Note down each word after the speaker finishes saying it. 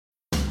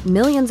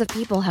Millions of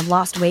people have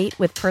lost weight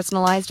with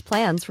personalized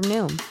plans from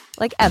Noom.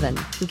 Like Evan,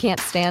 who can't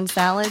stand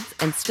salads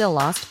and still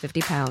lost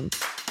 50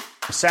 pounds.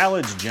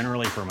 Salads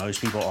generally for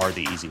most people are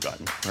the easy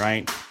button,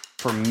 right?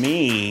 For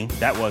me,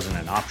 that wasn't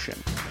an option.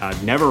 I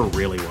never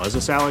really was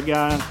a salad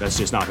guy. That's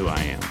just not who I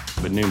am.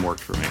 But Noom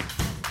worked for me.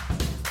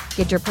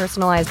 Get your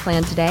personalized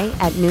plan today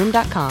at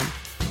Noom.com.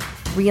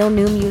 Real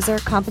Noom user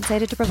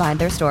compensated to provide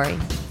their story.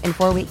 In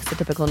 4 weeks, the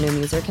typical Noom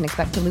user can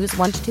expect to lose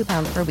 1 to 2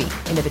 pounds per week.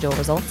 Individual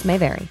results may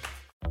vary.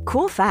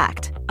 Cool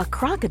fact, a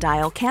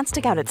crocodile can't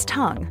stick out its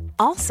tongue.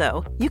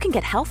 Also, you can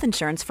get health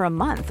insurance for a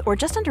month or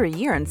just under a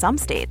year in some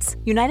states.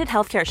 United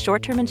Healthcare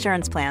short-term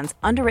insurance plans,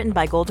 underwritten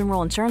by Golden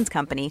Rule Insurance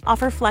Company,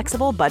 offer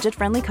flexible,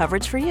 budget-friendly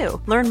coverage for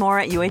you. Learn more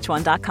at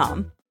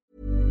uh1.com.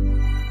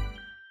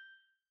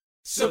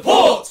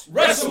 Support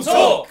Wrestle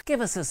Talk! Give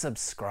us a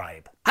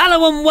subscribe.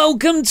 Hello and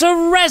welcome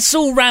to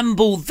Wrestle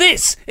Ramble.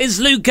 This is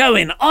Luke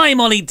Owen.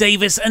 I'm Ollie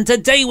Davis, and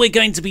today we're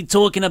going to be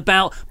talking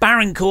about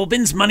Baron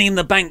Corbin's Money in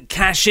the Bank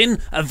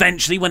cash-in,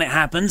 eventually when it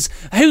happens,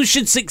 who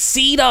should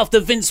succeed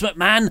after Vince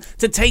McMahon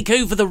to take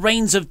over the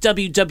reins of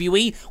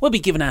WWE. We'll be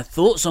giving our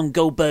thoughts on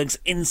Goldberg's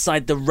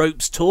Inside the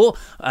Ropes tour,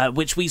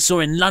 which we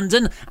saw in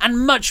London, and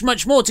much,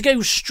 much more. To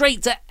go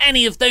straight to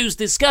any of those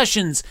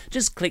discussions,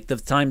 just click the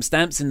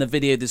timestamps in the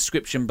video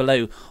description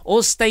below,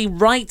 or stay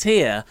right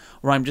here,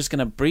 where I'm just going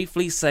to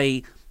briefly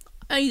say,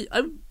 hey,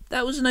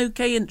 that was an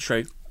okay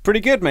intro. Pretty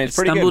good, mate.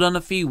 Pretty Stumbled good. on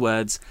a few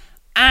words.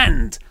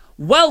 And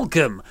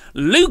welcome,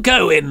 Luke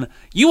Owen.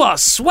 You are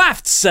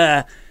swaffed,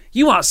 sir.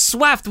 You are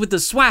swaffed with the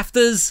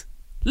swafters.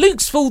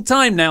 Luke's full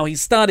time now. He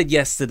started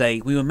yesterday.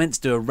 We were meant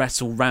to do a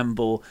Wrestle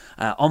Ramble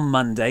on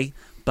Monday,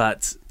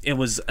 but it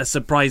was a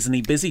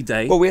surprisingly busy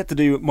day. Well, we had to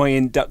do my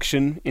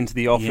induction into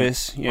the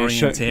office. Yeah,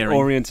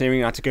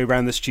 orienteering. I had to go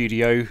around the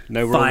studio.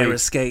 Know where Fire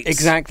escapes.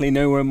 Exactly.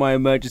 Know where my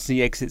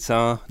emergency exits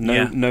are.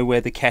 Know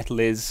where the kettle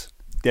is.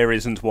 There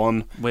isn't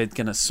one. We're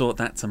going to sort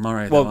that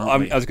tomorrow, Well, though,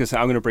 aren't we? I was going to say,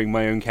 I'm going to bring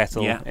my own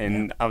kettle.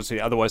 And obviously,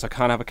 otherwise I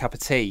can't have a cup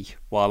of tea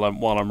while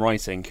I'm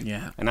writing.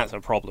 Yeah. And that's a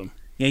problem.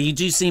 Yeah, you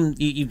do seem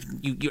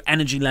your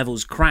energy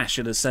levels crash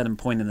at a certain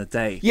point in the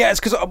day. Yeah,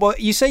 it's because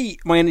you say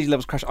my energy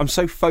levels crash. I'm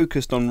so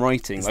focused on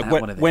writing. Is like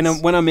that what it when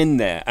is? I'm in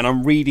there and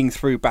I'm reading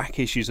through back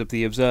issues of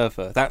The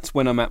Observer, that's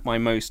when I'm at my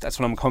most. That's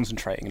when I'm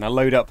concentrating, and I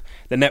load up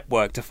the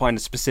network to find a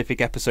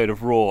specific episode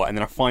of Raw, and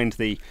then I find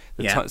the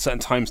certain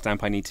timestamp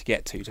I need to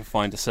get to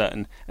find a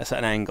certain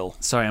angle.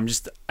 Sorry,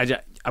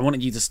 I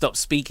wanted you to stop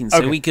speaking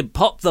so we could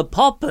pop the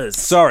poppers.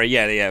 Sorry,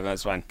 yeah,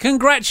 that's fine.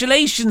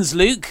 Congratulations,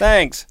 Luke.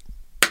 Thanks.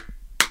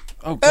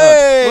 Oh, God.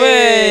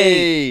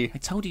 Hey! I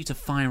told you to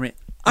fire it.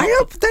 That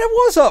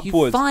was upwards.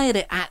 You fired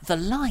it at the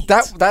light.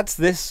 That's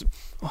this.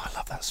 Oh, I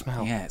love that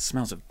smell. Yeah, it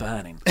smells of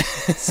burning.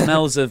 It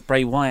smells of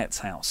Bray Wyatt's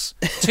house.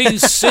 Too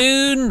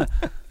soon.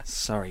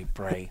 Sorry,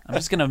 Bray. I'm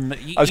just going to...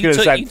 I was going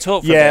to say... You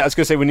talk for yeah, a I was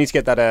going to say we need to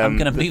get that... I'm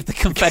going to move the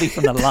confetti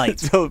from the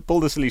light.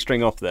 Pull the silly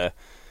string off there.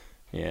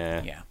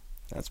 Yeah.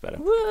 That's better.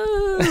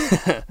 Woo.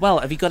 Well,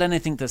 have you got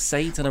anything to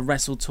say to the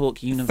Wrestle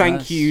Talk universe?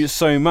 Thank you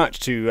so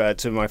much to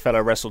my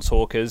fellow Wrestle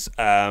Talkers.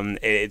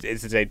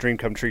 It's a dream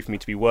come true for me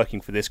to be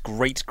working for this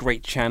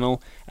great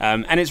channel.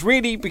 And it's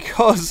really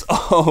because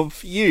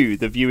of you,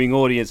 the viewing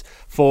audience,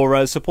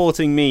 for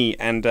supporting me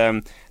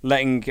and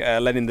letting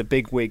the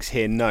big wigs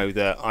here know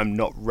that I'm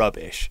not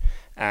rubbish.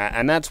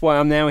 And that's why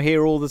I'm now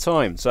here all the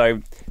time.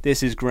 So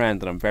this is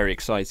grand, and I'm very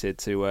excited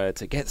to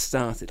get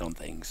started on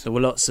things. There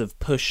were lots of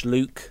push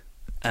Luke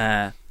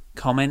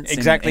comments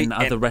in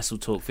other Wrestle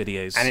Talk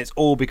videos, and it's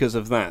all because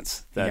of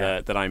that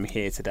I'm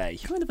here today.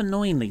 Kind of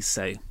annoyingly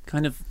so.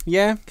 Kind of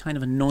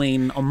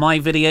annoying on my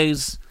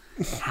videos.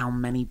 How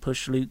many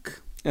push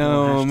Luke?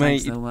 Oh,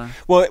 mate.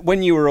 Well,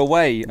 when you were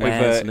away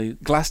over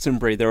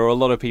Glastonbury, there were a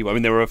lot of people. I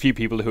mean, there were a few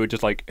people who were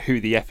just like,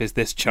 who the F is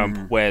this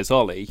chump? Where's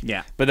Ollie?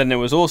 Yeah. But then there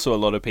was also a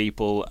lot of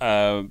people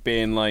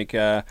being like,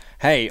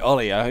 hey,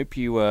 Ollie, I hope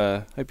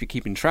you're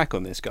keeping track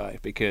on this guy,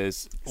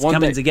 because he's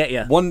coming to get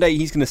you. One day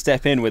he's going to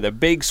step in with a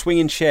big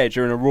swinging chair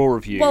during a Raw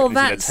review and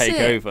he's going to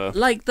take over.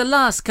 Like, the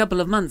last couple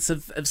of months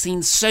have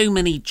seen so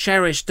many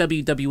cherished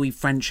WWE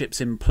friendships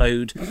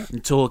implode.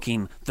 I'm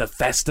talking the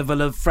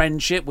Festival of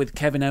Friendship with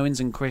Kevin Owens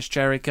and Chris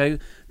Jericho,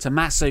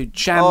 Tommaso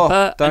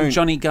Ciampa and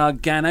Johnny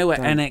Gargano at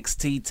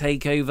NXT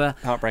TakeOver.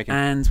 Heartbreaking.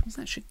 And was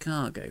that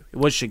Chicago? It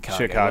was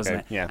Chicago, wasn't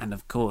it? Yeah. And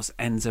of course,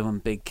 Enzo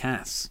and Big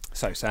Cass.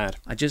 So sad.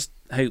 I just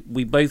hope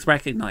we both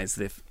recognise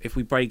that if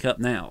we break up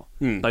now,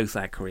 both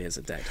our careers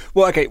are dead.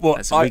 Well, okay.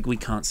 Well, we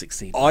can't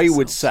succeed. I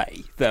would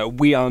say that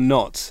we are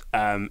not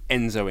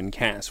Enzo and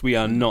Cass. We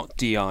are not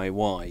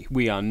DIY.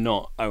 We are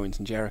not Owens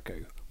and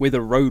Jericho. We're the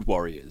Road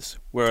Warriors.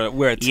 We're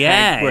a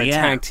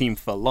tag team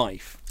for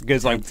life.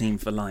 Because tag team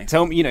for life.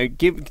 Tell me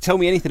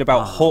anything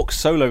about Hawk's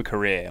solo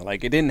career.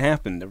 Like, it didn't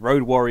happen. The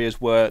Road Warriors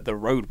were the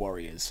Road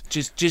Warriors.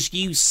 Just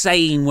you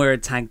saying we're a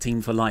tag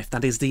team for life.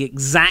 That is the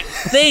exact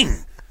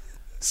thing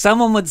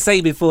someone would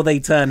say before they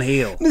turn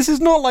heel. This is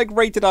not like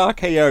Rated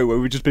RKO, where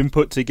we've just been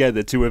put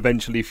together to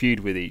eventually feud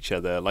with each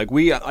other. Like,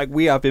 we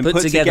have been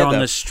put together on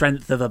the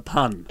strength of a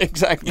pun.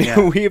 Exactly.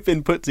 Yeah. We have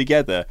been put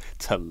together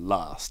to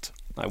last.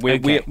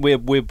 Like, Okay.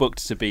 we're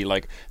booked to be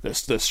like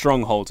the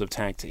strongholds of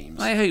tag teams.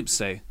 I hope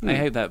so. I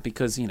hope that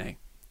because,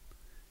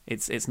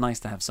 it's nice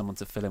to have someone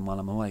to fill in while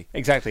I'm away.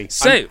 Exactly.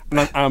 So-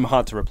 I'm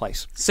hard to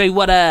replace. So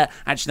what?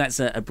 Actually, that's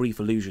a brief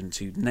allusion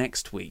to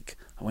next week.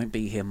 I won't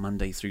be here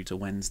Monday through to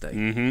Wednesday.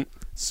 Mm-hmm.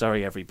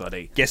 Sorry,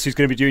 everybody. Guess who's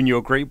going to be doing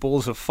your Great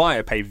Balls of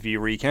Fire pay-per-view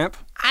recap?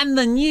 And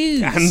the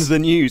news. And the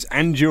news.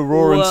 And your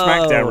Raw and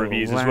SmackDown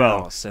reviews as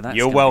well. So that's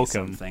You're gonna be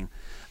welcome. something.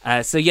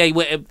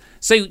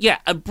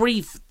 A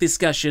brief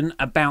discussion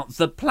about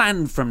the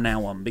plan from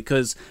now on,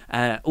 because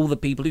all the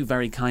people who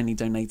very kindly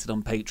donated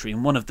on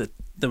Patreon, one of the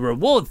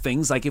reward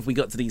things, like if we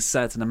got to these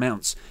certain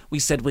amounts, we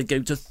said we'd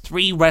go to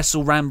 3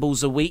 Wrestle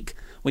Rambles a week,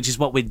 which is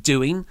what we're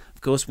doing. Of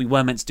course, we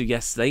were meant to do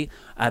yesterday.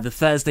 The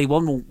Thursday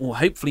one will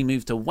hopefully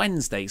move to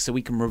Wednesday, so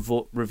we can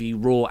review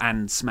Raw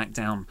and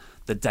SmackDown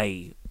the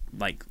day.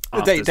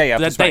 The day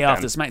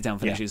after SmackDown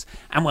finishes. Yeah.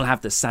 And we'll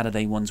have the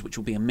Saturday ones, which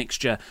will be a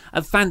mixture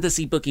of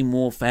fantasy booking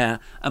warfare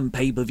and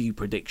pay-per-view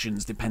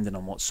predictions, depending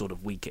on what sort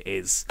of week it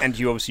is. And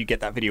you obviously get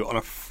that video on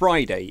a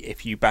Friday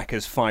if you back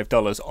us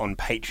 $5 on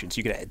Patreon, so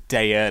you get it a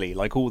day early,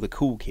 like all the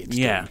cool kids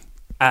do.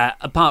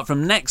 Apart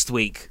from next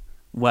week,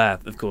 where,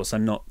 of course,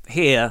 I'm not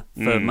here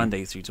for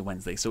Monday through to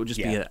Wednesday, so it'll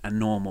just be a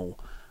normal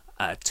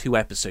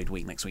 2-episode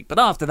week next week. But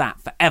after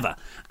that, forever.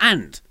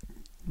 And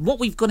what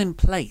we've got in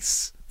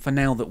place for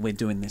now that we're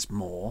doing this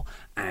more,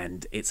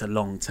 and it's a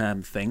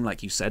long-term thing,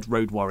 like you said,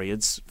 Road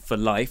Warriors for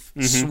life,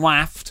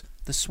 Swaft,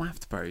 the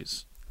Swaft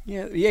Bros.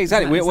 Yeah,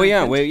 exactly.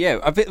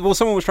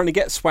 Someone was trying to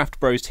get Swaft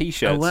Bros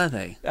t-shirts. Oh, were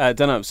they?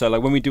 Done up. So,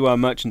 like, when we do our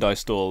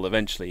merchandise stall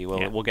eventually,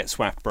 we'll get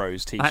Swaft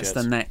Bros t-shirts.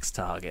 That's the next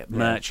target,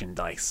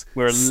 merchandise.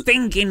 We're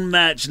stinking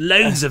merch,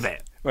 loads of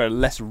it. We're a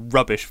less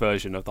rubbish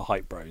version of the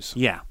Hype Bros.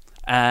 Yeah.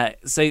 I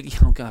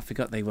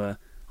forgot they were...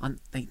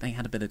 They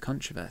had a bit of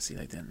controversy,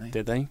 though, didn't they?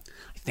 Did they?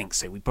 I think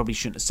so. We probably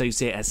shouldn't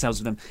associate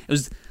ourselves with them. It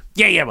was...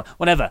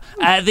 whatever.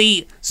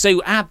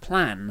 So our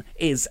plan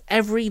is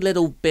every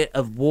little bit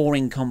of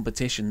warring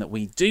competition that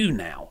we do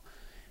now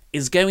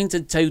is going to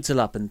total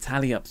up and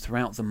tally up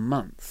throughout the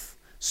month.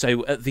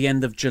 So at the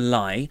end of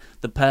July,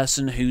 the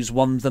person who's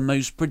won the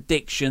most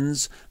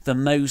predictions, the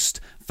most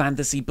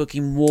fantasy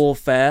booking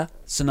warfare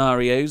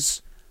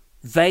scenarios,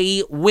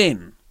 they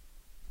win.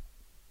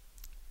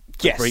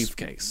 Yes.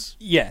 Briefcase.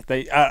 Yeah.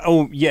 They.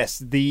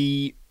 Yes.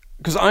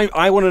 Because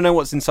I want to know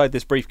what's inside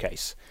this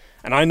briefcase,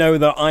 and I know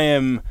that I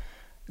am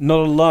not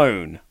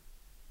alone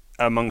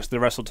amongst the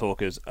Wrestle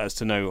Talkers as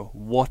to know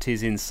what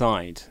is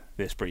inside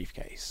this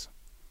briefcase.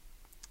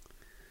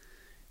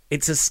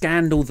 It's a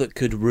scandal that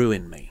could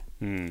ruin me.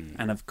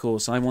 And of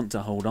course, I want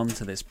to hold on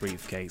to this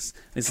briefcase.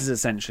 This is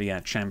essentially our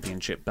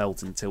championship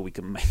belt until we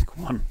can make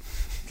one,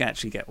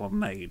 actually get one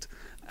made.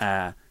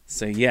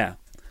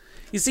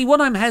 You see,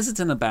 what I'm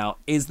hesitant about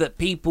is that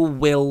people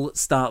will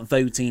start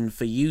voting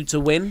for you to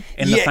win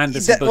in the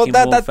fantasy booking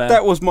warfare.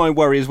 That was my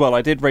worry as well.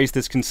 I did raise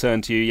this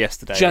concern to you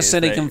yesterday. Just so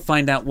they can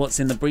find out what's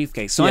in the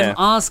briefcase. So I'm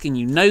asking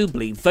you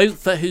nobly, vote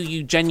for who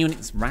you genuinely...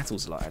 It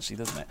rattles a lot, actually,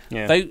 doesn't it?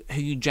 Yeah. Vote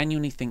who you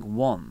genuinely think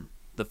won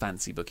the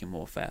fantasy booking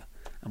warfare.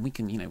 And we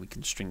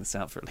can string this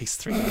out for at least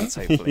 3 minutes,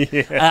 hopefully.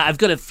 I've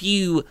got a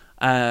few...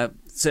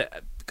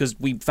 because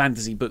we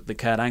fantasy booked the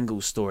Kurt Angle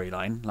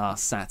storyline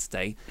last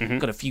Saturday.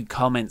 Got a few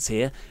comments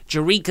here.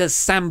 Jerika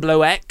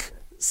Sambloek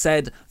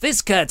said,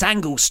 "This Kurt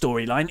Angle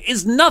storyline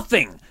is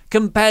nothing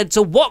compared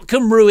to what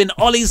can ruin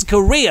Ollie's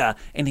career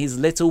in his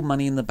little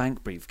Money in the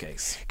Bank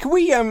briefcase." Can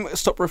we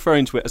stop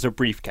referring to it as a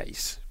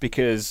briefcase?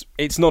 Because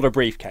it's not a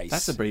briefcase.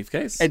 That's a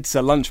briefcase. It's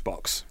a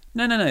lunchbox.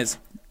 No.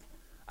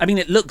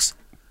 It looks...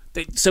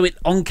 So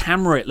on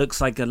camera it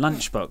looks like a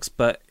lunchbox,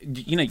 but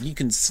you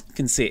can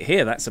see it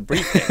here. That's a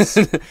briefcase.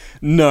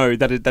 No,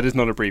 that is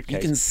not a briefcase.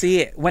 You can see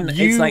it when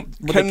it's like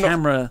with the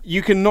camera.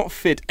 You cannot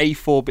fit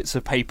A4 bits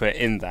of paper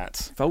in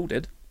that.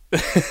 Folded.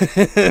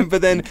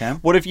 But then,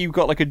 what if you've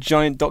got like a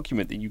giant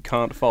document that you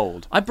can't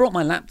fold? I brought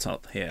my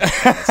laptop here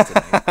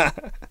yesterday.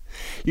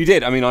 You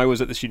did. I mean, I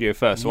was at the studio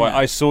first, so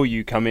I saw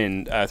you come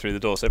in through the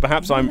door. So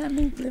perhaps Let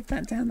me live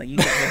that down that you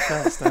got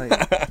there first, are you?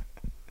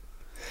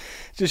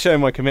 Just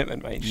showing my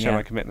commitment, mate. Just showing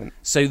my commitment.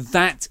 So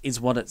that is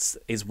what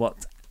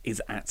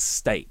is at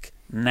stake.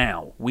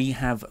 Now we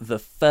have the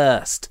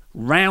first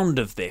round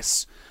of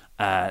this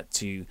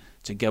to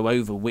go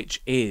over, which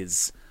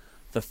is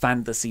the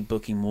fantasy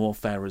booking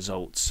warfare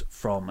results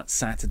from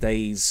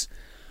Saturday's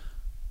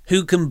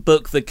Who Can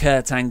Book the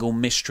Kurt Angle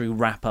Mystery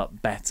Wrap-Up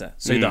Better.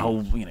 So the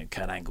whole,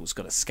 Kurt Angle's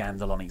got a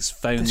scandal on his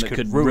phone that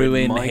could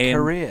ruin my him.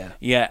 career.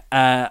 Yeah,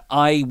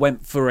 I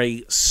went for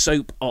a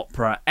soap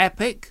opera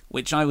epic,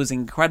 which I was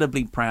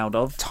incredibly proud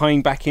of.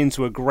 Tying back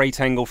into a great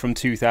angle from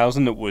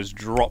 2000 that was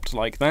dropped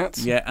like that.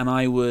 Yeah, and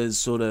I was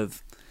sort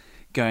of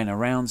going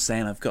around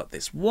saying, I've got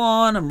this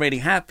one, I'm really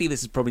happy,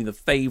 this is probably the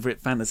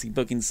favourite fantasy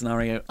booking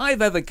scenario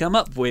I've ever come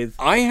up with.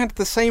 I had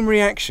the same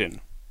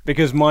reaction,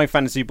 because my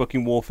fantasy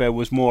booking warfare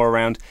was more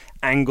around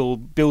Angle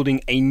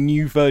building a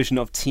new version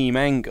of Team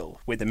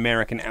Angle with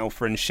American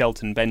Alpha and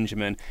Shelton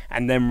Benjamin,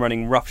 and them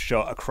running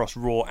roughshod across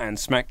Raw and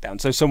SmackDown.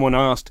 So someone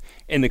asked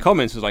in the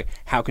comments, was like,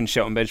 how can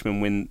Shelton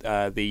Benjamin win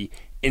the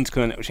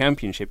Intercontinental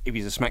Championship if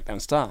he's a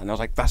SmackDown star. And I was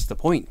like, that's the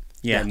point.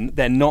 Yeah.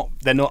 They're not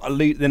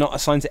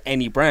assigned to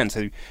any brand.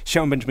 So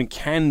Shelton Benjamin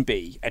can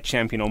be a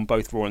champion on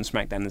both Raw and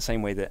SmackDown the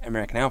same way that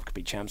American Alpha could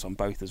be champs on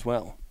both as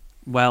well.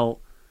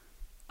 Well,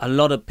 a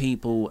lot of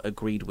people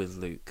agreed with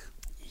Luke.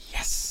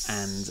 Yes.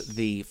 And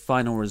the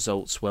final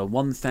results were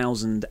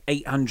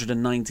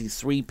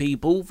 1,893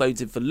 people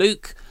voted for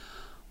Luke.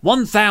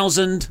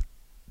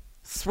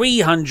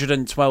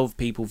 1,312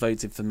 people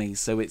voted for me,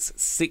 so it's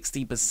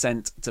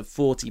 60% to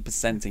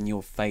 40% in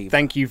your favour.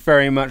 Thank you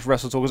very much,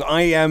 Wrestle Talkers.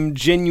 I am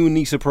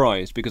genuinely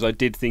surprised because I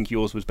did think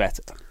yours was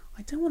better.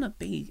 I don't want to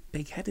be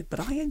big-headed, but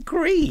I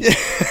agree.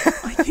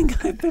 I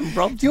think I've been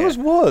robbed. Yours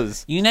here.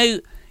 was. You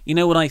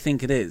know what I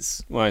think it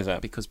is? Why is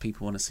that? Because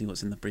people want to see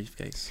what's in the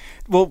briefcase.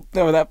 Well,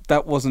 no,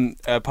 that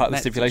wasn't part of the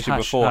stipulation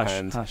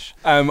beforehand. Hush.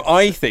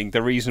 I think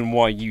the reason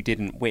why you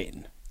didn't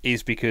win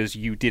is because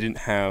you didn't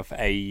have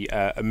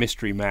a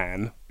mystery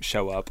man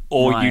show up,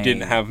 or you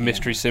didn't have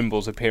mystery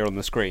symbols appear on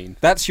the screen.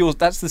 That's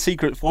the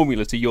secret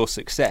formula to your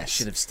success.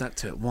 Should have stuck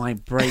to it. Why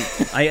break?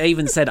 I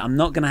even said I'm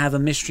not going to have a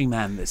mystery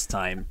man this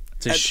time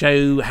to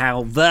show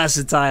how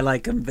versatile I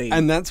can be.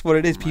 And that's what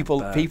it is.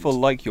 People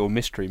like your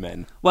mystery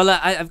men. Well,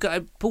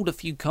 I pulled a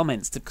few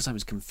comments because I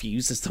was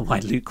confused as to why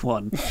Luke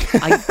won.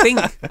 I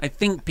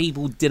think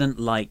people didn't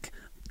like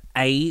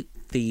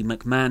the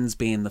McMahons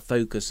being the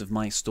focus of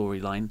my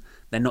storyline.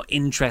 They're not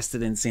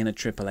interested in seeing a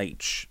Triple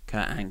H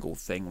Kurt Angle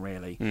thing,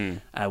 really,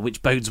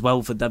 which bodes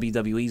well for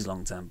WWE's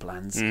long-term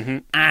plans. Mm-hmm.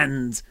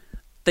 And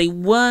they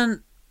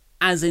weren't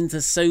as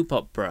into soap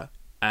opera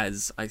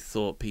as I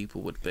thought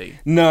people would be.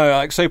 No,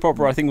 like soap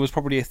opera, I think was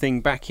probably a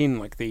thing back in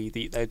like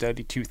the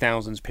early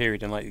 2000s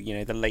period and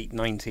the late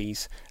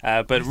 90s.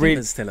 But really,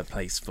 there's still a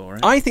place for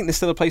it. I think there's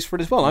still a place for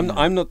it as well.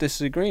 I'm not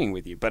disagreeing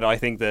with you, but I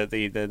think that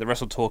the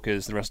Wrestle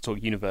Talkers, the Wrestle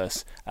Talk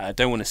universe,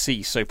 don't want to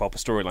see soap opera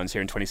storylines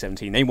here in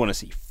 2017. They want to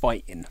see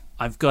fighting.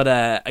 I've got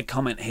a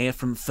comment here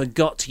from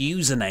Forgot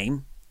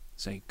Username.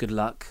 So good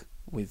luck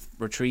with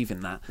retrieving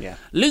that. Yeah.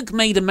 Luke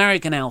made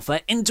American Alpha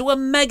into a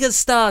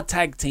megastar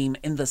tag team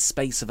in the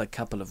space of a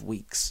couple of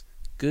weeks.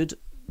 Good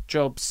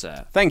job,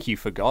 sir. Thank you,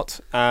 Forgot.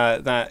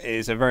 That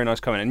is a very nice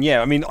comment. And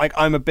yeah, I mean,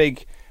 I'm a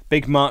big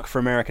mark for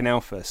American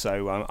Alpha,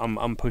 so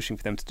I'm pushing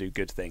for them to do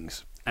good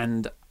things.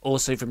 And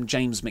also from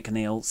James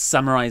McNeil,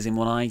 summarising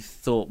what I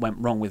thought went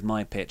wrong with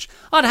my pitch.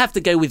 I'd have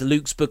to go with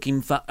Luke's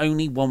booking for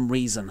only one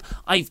reason.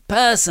 I've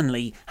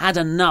personally had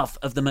enough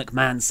of the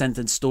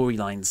McMahon-centred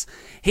storylines.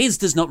 His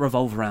does not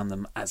revolve around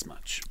them as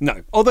much.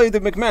 No, although the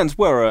McMahons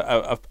were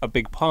a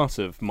big part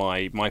of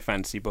my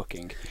fantasy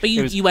booking. But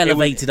you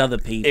elevated other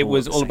people. It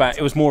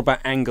was more about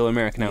Angle,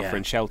 American Alpha,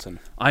 and Shelton.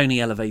 I only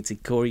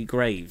elevated Corey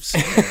Graves.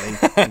 Really.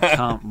 He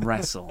can't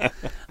wrestle.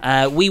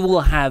 We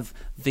will have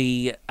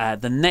the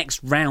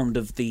next round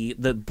of the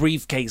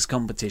briefcase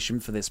competition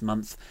for this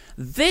month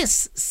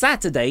this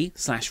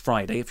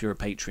Saturday/Friday, if you're a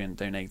Patreon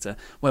donator,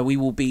 where we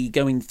will be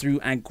going through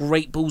our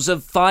Great Balls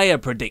of Fire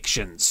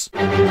predictions.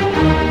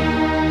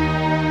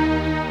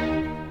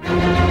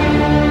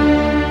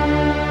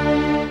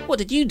 What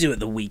did you do at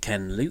the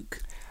weekend,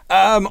 Luke?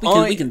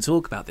 We can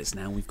talk about this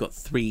now. We've got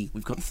three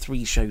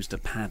shows to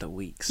pad a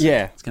week. So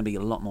yeah, it's going to be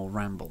a lot more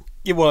ramble.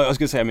 Yeah, well, I was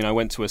going to say, I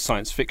went to a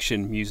science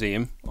fiction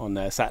museum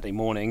on Saturday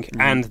morning,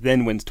 and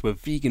then went to a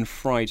vegan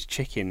fried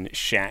chicken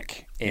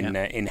shack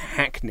in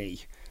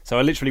Hackney. So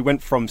I literally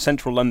went from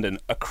central London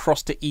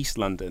across to East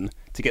London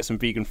to get some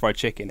vegan fried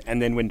chicken,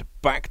 and then went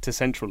back to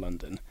central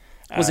London.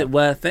 Was it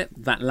worth it,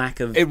 that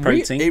lack of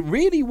protein? It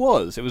really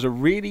was. It was a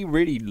really,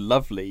 really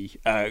lovely,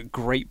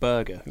 great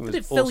burger. Did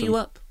it fill you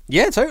up?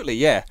 Yeah, totally,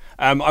 yeah.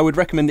 I would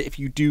recommend it if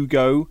you do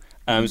go.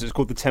 So it's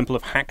called the Temple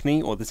of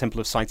Hackney, or the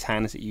Temple of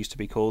Seitan, as it used to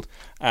be called.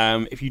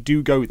 If you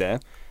do go there,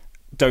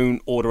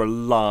 don't order a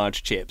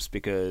large chips,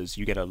 because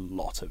you get a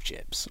lot of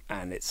chips,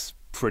 and it's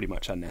pretty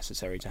much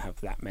unnecessary to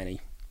have that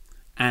many.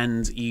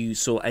 And you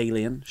saw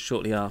Alien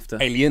shortly after.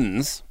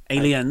 Aliens.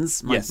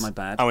 Yes. My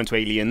bad. I went to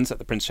Aliens at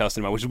the Prince Charles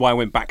Cinema, which is why I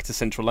went back to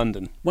central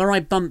London. Where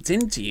I bumped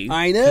into you.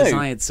 I know. Because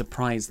I had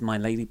surprised my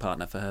lady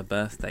partner for her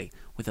birthday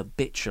with a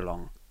bitch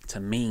along to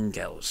Mean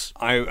Girls.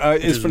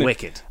 It was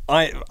wicked.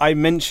 I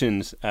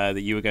mentioned that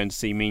you were going to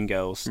see Mean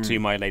Girls to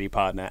my lady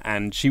partner,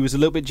 and she was a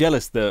little bit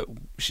jealous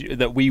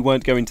that we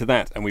weren't going to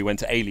that, and we went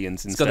to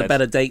Aliens instead. It's got a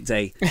better date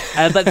day.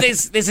 But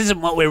this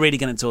isn't what we're really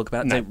going to talk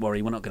about. No. Don't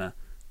worry, we're not going to.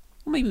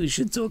 Well, maybe we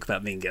should talk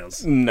about Mean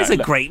Girls. No, it's a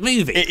great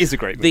movie. It is a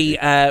great movie.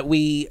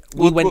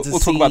 We'll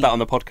talk about that on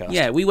the podcast.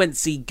 Yeah, we went to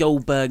see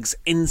Goldberg's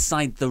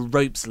Inside the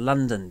Ropes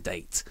London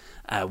date,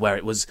 where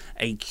it was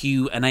a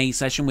Q&A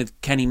session with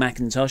Kenny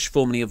McIntosh,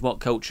 formerly of What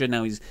Culture.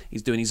 Now he's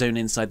doing his own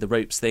Inside the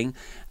Ropes thing.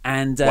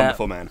 And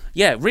wonderful man.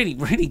 Yeah, really,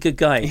 really good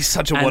guy. He's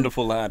such a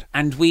wonderful lad.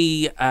 And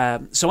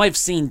so I've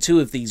seen two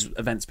of these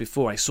events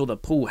before. I saw the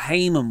Paul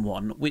Heyman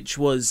one, which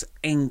was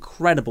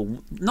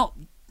incredible.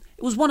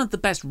 It was one of the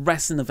best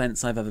wrestling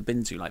events I've ever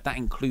been to. Like, that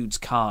includes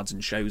cards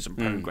and shows and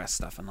progress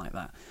stuff and like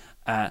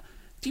that.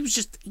 He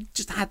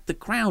just had the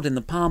crowd in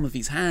the palm of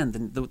his hand,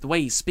 and the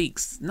way he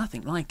speaks,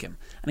 nothing like him.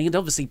 And he had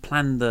obviously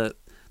planned the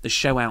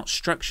show out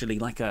structurally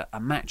like a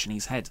match in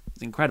his head.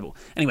 It's incredible.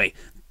 Anyway,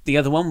 The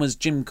other one was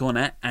Jim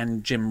Cornette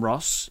and Jim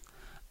Ross,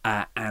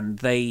 and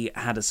they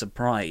had a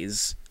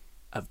surprise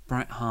of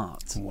Bret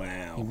Hart.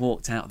 Wow. He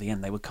walked out at the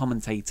end. They were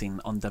commentating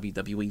on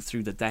WWE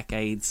through the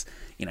decades,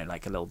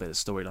 like a little bit of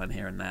storyline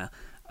here and there,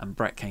 and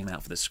Bret came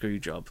out for the screw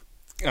job.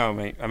 Oh,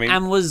 mate. I mean,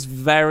 and was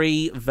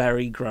very,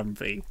 very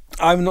grumpy.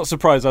 I'm not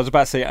surprised. I was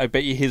about to say, I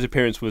bet you his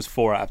appearance was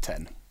 4 out of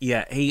 10.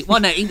 Yeah, he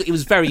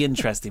was very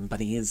interesting, but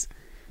he's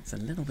a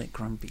little bit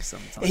grumpy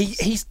sometimes.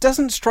 He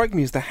doesn't strike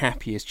me as the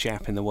happiest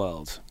chap in the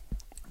world.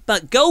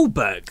 But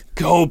Goldberg,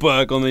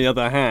 on the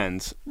other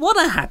hand, what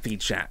a happy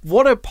chap.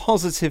 What a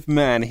positive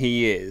man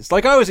he is.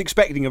 Like, I was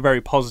expecting a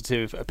very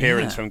positive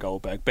appearance from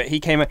Goldberg, but he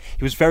came out,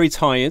 he was very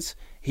tired.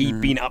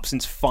 He'd been up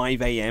since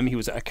 5 a.m. He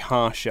was at a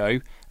car show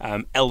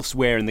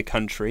elsewhere in the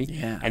country,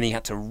 and he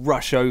had to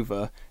rush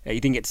over. He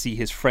didn't get to see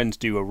his friend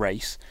do a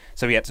race,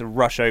 so he had to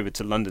rush over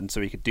to London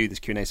so he could do this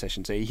Q&A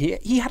session. So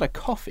he had a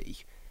coffee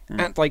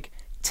at like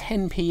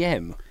 10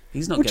 p.m.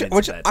 He's not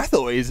going to bed. I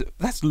thought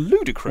that's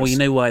ludicrous. Well, you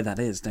know why that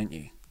is, don't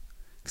you?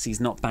 Because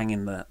he's not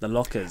banging the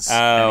lockers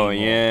anymore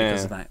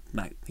because of that.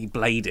 He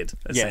bladed,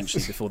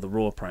 essentially, before the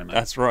Raw promo.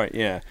 That's right,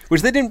 yeah.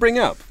 Which they didn't bring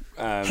up.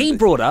 He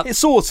brought up.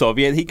 Sort of,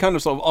 yeah. He kind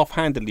of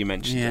offhandedly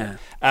mentioned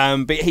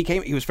it. But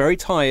he was very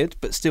tired,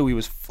 but still he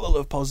was full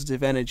of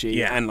positive energy.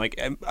 Yeah. And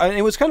and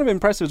it was kind of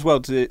impressive as well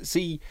to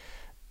see,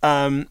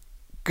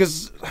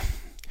 because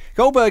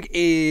Goldberg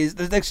is...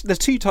 There's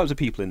two types of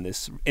people in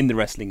the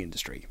wrestling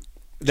industry.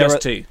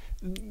 Two.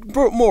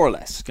 More or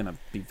less. It's going to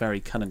be very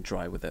cut and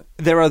dry with it.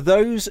 There are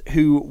those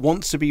who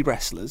want to be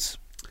wrestlers.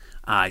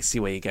 I see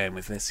where you're going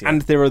with this, yeah.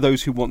 And there are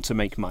those who want to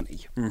make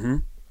money. Mm-hmm.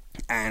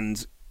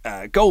 And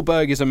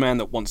Goldberg is a man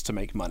that wants to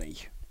make money.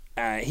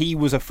 He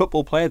was a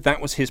football player.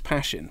 That was his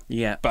passion.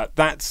 Yeah. But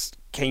that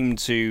came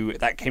to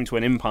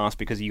an impasse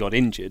because he got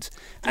injured.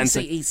 And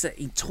he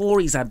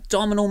tore his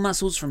abdominal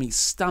muscles from his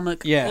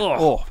stomach. Yeah.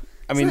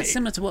 I mean, that's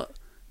similar to what...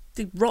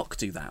 Did Rock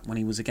do that when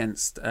he was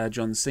against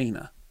John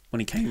Cena? When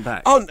he came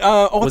back, was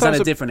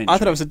that a different injury? I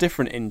thought it was a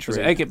different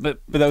injury. Okay, but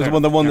that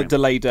was the one that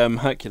delayed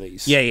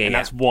Hercules. And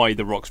that's why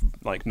The Rock's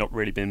not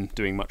really been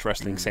doing much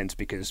wrestling since,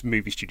 because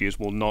movie studios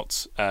will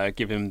not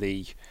give him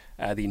the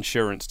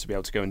insurance to be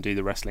able to go and do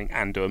the wrestling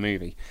and do a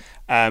movie.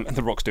 And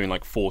The Rock's doing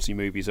 40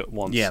 movies at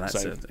once. Yeah,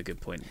 that's a good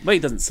point. Well, he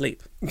doesn't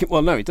sleep.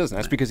 Well, no, he doesn't.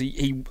 That's because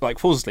he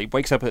falls asleep,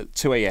 wakes up at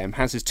 2 a.m,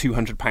 has his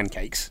 200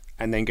 pancakes,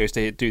 and then goes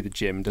to do the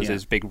gym, does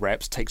his big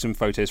reps, takes some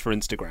photos for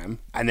Instagram,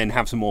 and then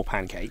have some more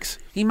pancakes.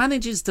 He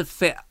manages to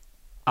fit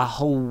a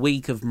whole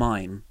week of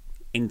mime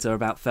into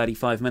about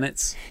 35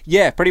 minutes.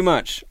 Yeah, pretty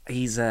much.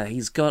 He's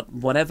got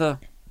whatever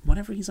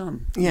he's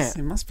on. Yeah.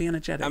 He must be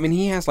energetic. I mean,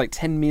 he has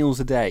 10 meals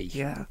a day.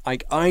 Yeah.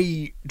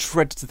 I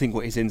dread to think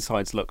what his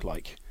insides look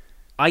like.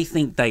 I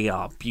think they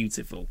are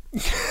beautiful.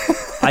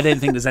 I don't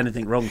think there's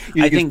anything wrong.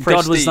 I think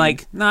God was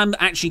like, no, I'm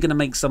actually going to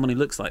make someone who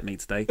looks like me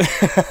today.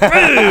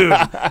 Boom!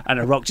 And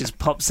a Rock just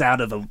pops out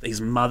of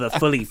his mother,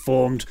 fully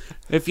formed.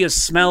 If you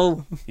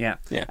smell... Yeah.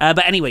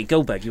 But anyway,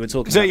 Goldberg, you were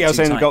talking about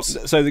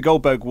the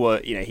Goldberg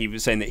he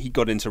was saying that he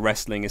got into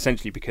wrestling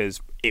essentially because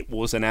it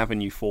was an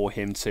avenue for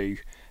him to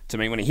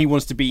make money. He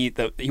wanted to be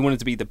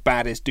the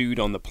baddest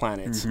dude on the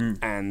planet,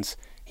 and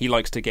he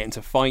likes to get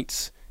into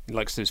fights. He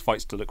likes his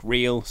fights to look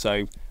real,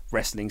 so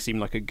wrestling seemed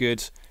like a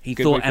good... He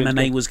thought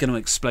MMA was going to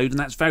explode, and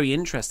that's very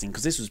interesting,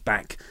 because this was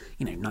back,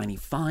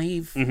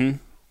 95? Mm-hmm.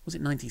 Was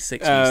it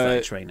 96 when he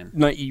started training?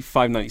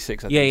 95,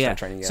 96, I think he started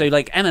training, yeah. So,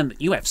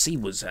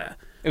 UFC was...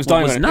 It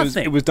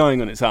was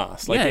dying on its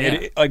ass.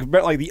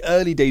 The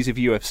early days of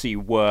UFC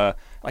were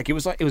it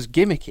was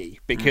gimmicky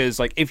because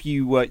if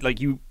you were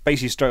you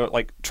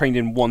basically trained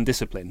in one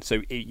discipline.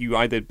 So you were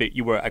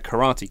a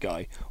karate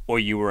guy, or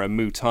you were a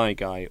Muay Thai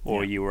guy,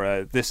 or you were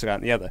a this, that,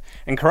 and the other.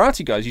 And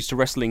karate guys used to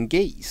wrestle in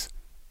gis.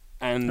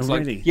 And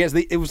really? Yes,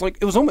 it was like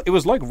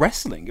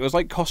wrestling. It was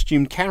like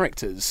costumed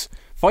characters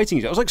fighting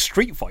each other. It was like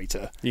Street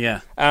Fighter.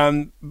 Yeah.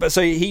 But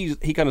so he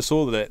kind of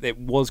saw that it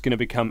was going to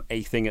become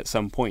a thing at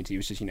some point. He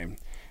was just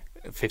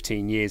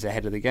 15 years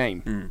ahead of the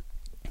game.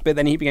 But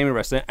then he became a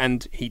wrestler,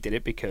 and he did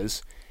it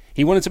because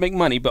he wanted to make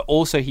money, but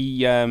also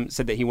he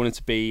said that he wanted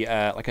to be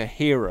like a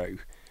hero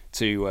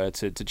to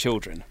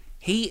children.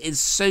 He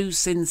is so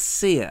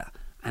sincere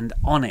and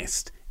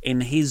honest in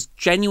his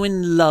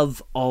genuine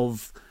love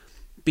of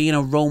being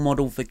a role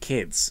model for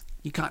kids.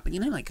 You can't,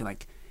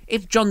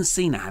 if John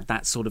Cena had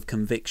that sort of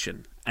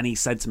conviction and he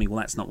said to me, well,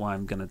 that's not why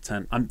I'm going to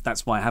turn,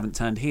 that's why I haven't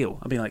turned heel,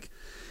 I'd be like,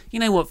 you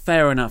know what,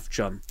 fair enough,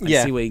 John.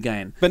 I see where you're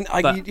going. But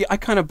I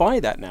kind of buy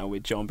that now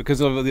with John because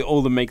of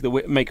all the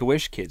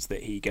Make-A-Wish kids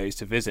that he goes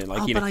to visit.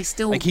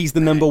 He's the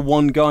number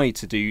one guy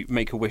to do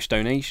Make-A-Wish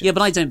donations. Yeah,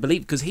 but I don't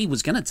believe, because he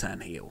was going to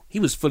turn heel.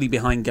 He was fully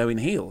behind going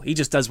heel. He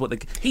just does what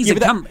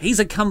he's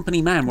a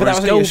company man. But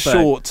that was Goldberg,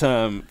 a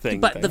short-term thing.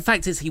 But the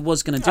fact is, he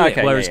was going to do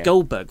it. Whereas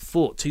Goldberg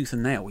fought tooth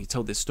and nail. He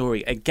told this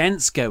story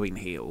against going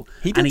heel.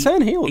 He did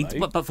turn heel,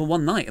 though. But for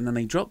one night, and then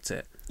they dropped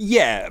it.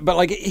 Yeah,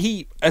 but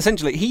he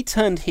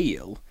turned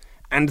heel.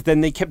 And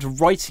then they kept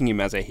writing him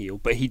as a heel,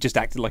 but he just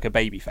acted like a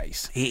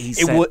babyface.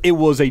 It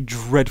was a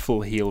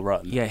dreadful heel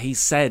run. Yeah, he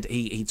said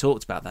he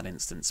talked about that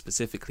instance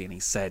specifically, and he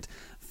said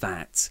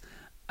that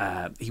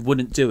he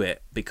wouldn't do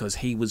it because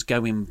he was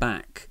going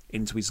back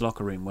into his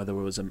locker room where there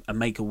was a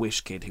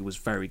Make-A-Wish kid who was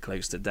very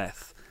close to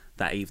death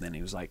that evening.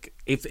 He was like,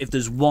 if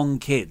there's one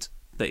kid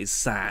that is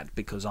sad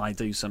because I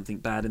do something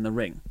bad in the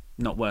ring,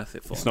 not worth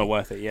it for me. It's not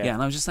worth it, yeah. Yeah,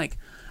 and I was just like...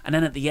 And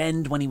then at the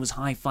end, when he was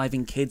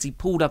high-fiving kids, he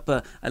pulled up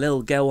a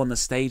little girl on the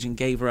stage and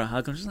gave her a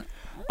hug. I was just like...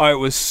 Oh, it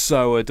was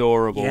so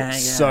adorable. Yeah.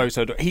 So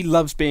adorable. He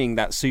loves being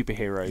that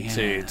superhero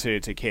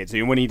to kids.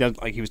 And when he does,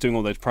 like, he was doing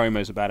all those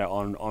promos about it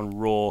on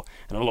Raw,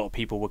 and a lot of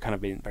people were kind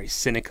of being very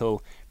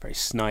cynical, very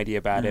snidey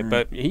about it,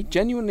 but he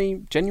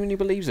genuinely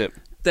believes it.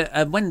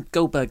 When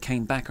Goldberg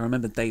came back, I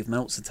remember Dave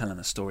Meltzer telling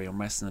a story on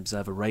Wrestling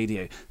Observer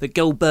Radio that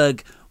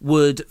Goldberg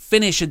would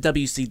finish a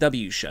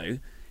WCW show,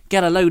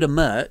 get a load of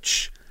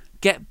merch,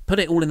 put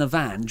it all in a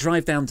van,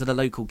 drive down to the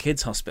local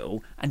kids'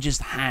 hospital, and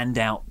just hand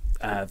out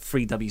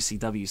free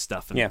WCW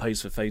stuff and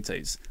pose for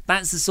photos.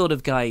 That's the sort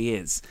of guy he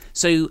is.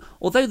 So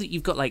although that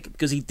you've got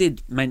because he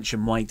did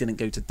mention why he didn't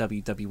go to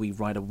WWE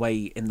right away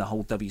in the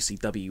whole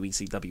WCW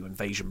ECW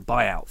invasion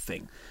buyout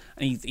thing,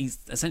 and he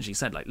essentially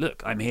said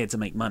look, I'm here to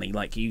make money,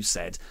 like you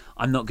said.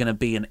 I'm not going to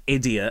be an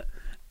idiot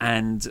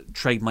and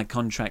trade my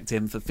contract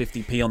in for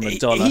 50p on the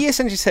dollar. He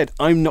essentially said,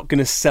 I'm not going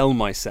to sell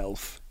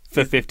myself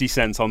for 50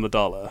 cents on the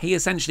dollar. He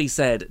essentially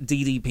said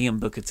DDP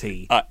and Booker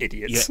T are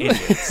idiots. You're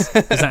idiots.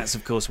 Because that's,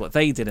 of course, what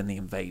they did in the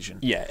invasion.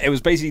 Yeah, it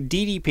was basically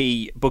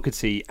DDP, Booker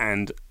T,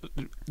 and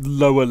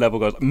lower level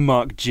guys like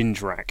Mark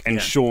Jindrak and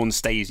Sean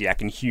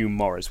Stasiak and Hugh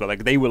Morris. Where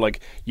they were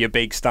your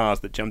big stars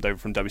that jumped over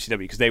from WCW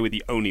because they were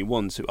the only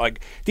ones who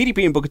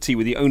DDP and Booker T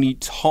were the only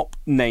top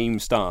name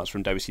stars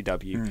from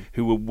WCW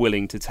who were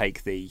willing to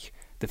take the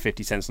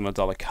 50 cents on the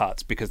dollar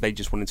cut because they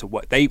just wanted to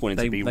work. They wanted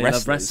to be wrestlers.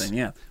 Love wrestling,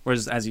 yeah.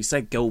 Whereas, as you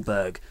said,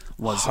 Goldberg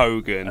was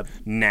Hogan,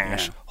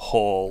 Nash,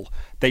 Hall.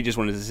 They just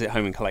wanted to sit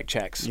home and collect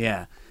checks.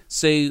 Yeah.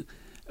 So,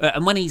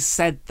 and when he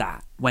said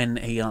that, when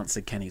he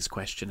answered Kenny's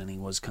question, and he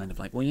was kind of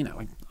like, "Well,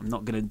 I'm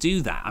not going to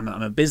do that. I'm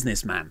a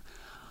businessman."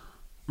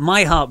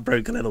 My heart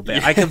broke a little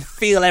bit. I could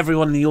feel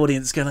everyone in the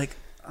audience go like,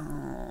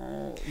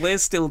 "Oh, we're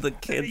still the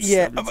kids."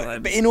 Yeah,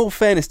 but in all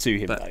fairness to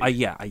him, I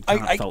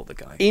can't fault the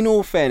guy. In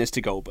all fairness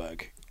to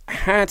Goldberg,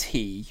 had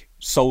he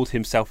sold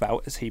himself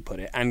out, as he put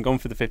it, and gone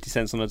for the 50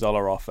 cents on the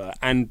dollar offer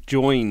and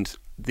joined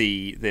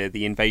the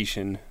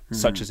invasion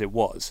such as it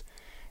was,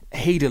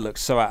 he'd have looked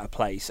so out of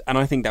place, and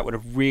I think that would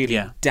have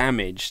really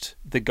damaged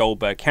the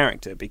Goldberg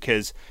character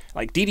because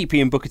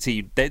DDP and Booker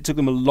T, it took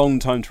them a long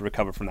time to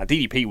recover from that.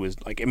 DDP was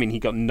he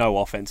got no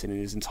offense in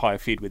his entire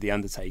feud with The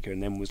Undertaker,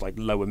 and then was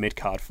lower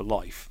mid-card for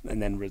life,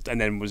 and then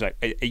was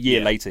a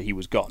year later he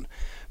was gone.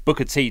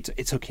 Booker T,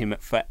 it took him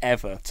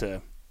forever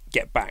to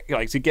get back,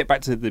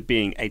 to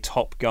being a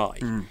top guy.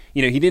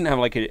 He didn't have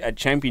a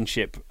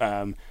championship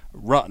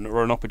run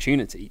or an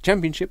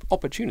championship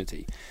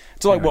opportunity.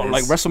 So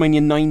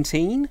WrestleMania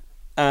 19. It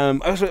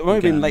might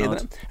have been later than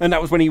that. And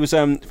that was when he was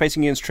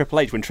facing against Triple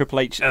H. When Triple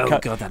H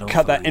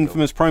cut that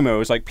infamous promo, it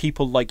was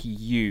people like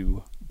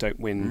you don't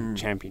win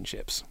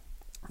championships.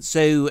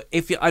 So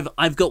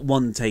I've got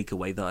one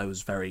takeaway that I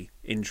was very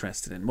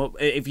interested in. What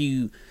if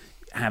you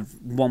have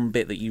one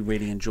bit that you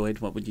really enjoyed?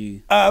 What would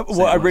you?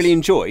 What I really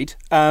enjoyed,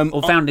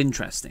 or found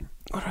interesting.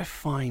 What did I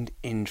find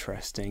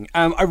interesting?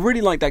 I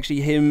really liked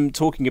actually him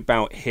talking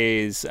about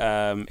his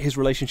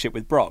relationship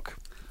with Brock.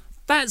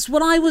 That's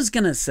what I was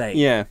gonna say.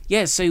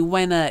 Yeah. So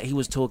when he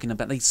was talking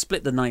about, they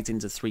split the night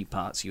into three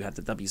parts. You had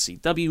the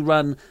WCW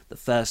run, the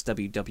first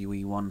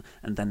WWE one,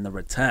 and then the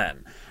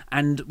return.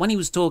 And when he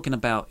was talking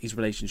about his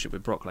relationship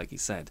with Brock, like he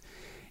said,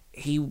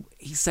 he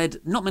said,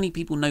 not many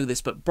people know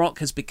this, but Brock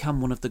has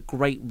become one of the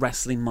great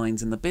wrestling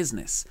minds in the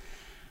business.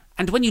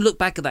 And when you look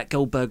back at that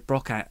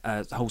Goldberg-Brock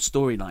whole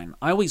storyline,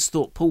 I always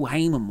thought Paul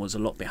Heyman was a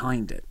lot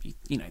behind it.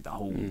 The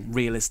whole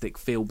realistic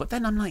feel. But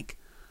then I'm like,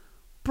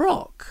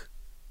 Brock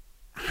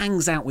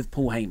hangs out with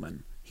Paul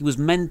Heyman. He was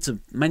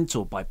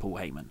mentored by Paul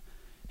Heyman.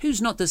 Who's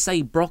not to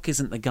say Brock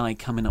isn't the guy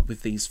coming up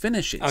with these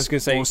finishes? I was going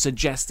to say, or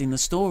suggesting the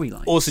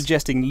storyline, or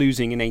suggesting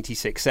losing in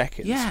 86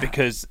 seconds. Yeah.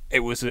 Because it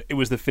was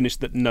the finish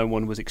that no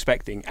one was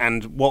expecting,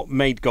 and what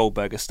made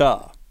Goldberg a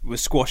star was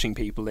squashing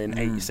people in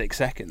 86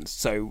 seconds.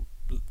 So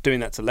doing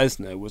that to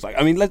Lesnar was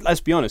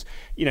let's be honest.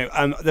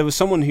 There was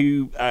someone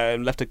who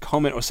left a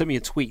comment or sent me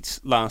a tweet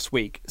last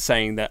week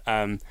saying that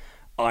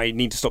I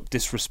need to stop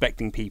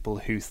disrespecting people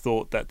who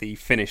thought that the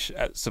finish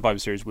at Survivor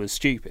Series was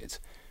stupid.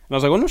 And I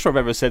was like, I'm not sure I've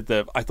ever said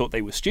that I thought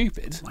they were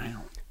stupid.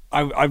 Wow.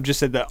 I've just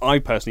said that I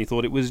personally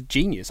thought it was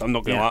genius. I'm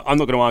not going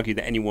to argue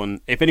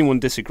that if anyone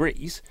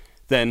disagrees,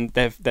 then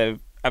they're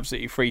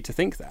absolutely free to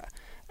think that.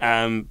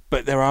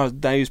 But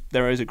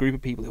there is a group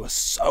of people who are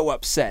so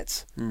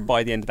upset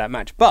by the end of that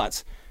match.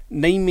 But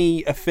name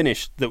me a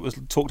finish that was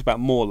talked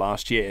about more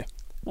last year.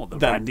 Well, the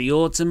Randy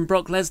Orton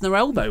Brock Lesnar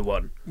elbow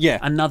one. Yeah.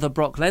 Another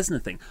Brock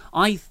Lesnar thing.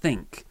 I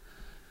think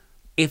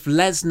if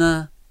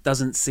Lesnar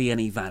doesn't see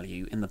any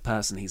value in the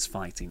person he's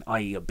fighting,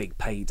 i.e. a big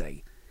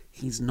payday,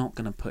 he's not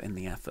going to put in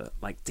the effort.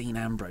 Like Dean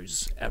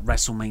Ambrose at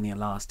WrestleMania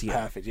last year.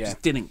 Perfect, yeah.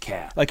 Just didn't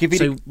care.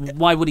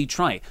 Why would he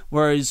try?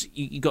 Whereas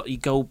you got your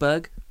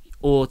Goldberg,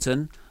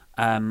 Orton,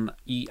 and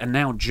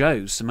now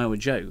Samoa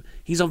Joe.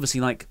 He's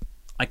obviously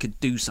I could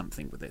do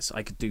something with this.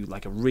 I could do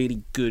like a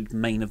really good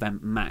main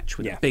event match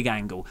with a big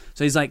angle.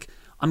 So he's like,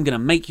 I'm going to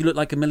make you look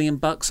like $1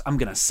 million. I'm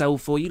going to sell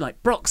for you.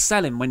 Like Brock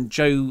selling when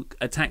Joe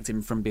attacked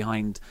him from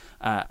behind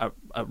at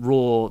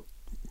Raw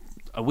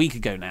a week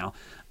ago now.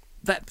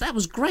 That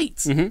was great.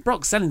 Mm-hmm.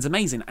 Brock selling's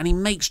amazing. And he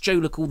makes Joe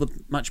look all the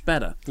much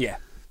better. Yeah.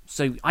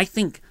 So I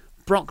think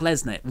Brock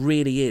Lesnar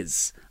really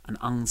is an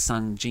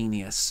unsung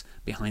genius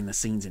behind the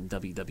scenes in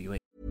WWE.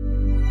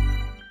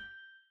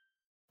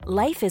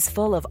 Life is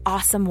full of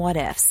awesome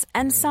what-ifs,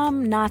 and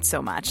some not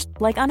so much,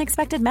 like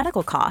unexpected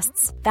medical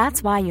costs.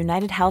 That's why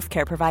United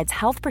Healthcare provides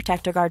Health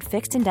Protector Guard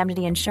fixed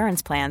indemnity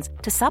insurance plans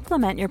to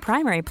supplement your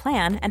primary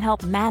plan and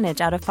help manage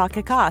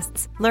out-of-pocket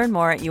costs. Learn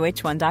more at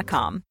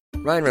uh1.com.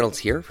 Ryan Reynolds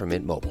here from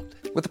Mint Mobile.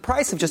 With the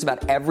price of just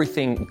about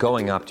everything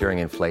going up during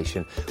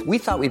inflation, we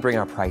thought we'd bring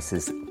our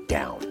prices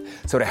down.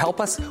 So to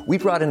help us, we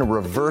brought in a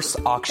reverse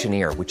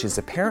auctioneer, which is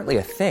apparently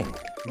a thing.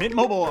 Mint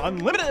Mobile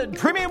Unlimited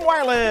Premium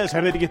Wireless.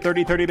 How to get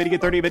 30, 30, bit to get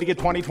 30, bit to get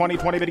 20, 20,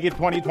 20, bit to get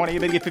 20, 20,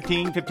 bit to get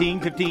 15,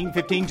 15, 15,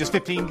 15, just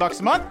 $15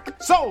 a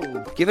month?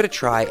 Sold! Give it a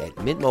try at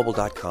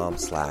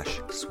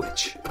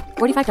mintmobile.com/switch.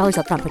 $45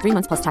 up front for 3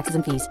 months plus taxes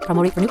and fees.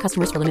 Promo rate for new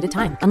customers for limited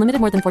time. Unlimited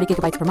more than 40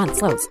 gigabytes per month.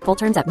 Slows full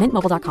terms at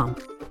mintmobile.com.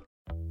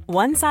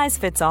 One size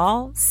fits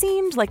all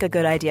seemed like a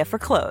good idea for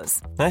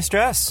clothes. Nice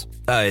dress.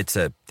 It's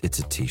a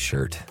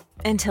t-shirt.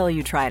 Until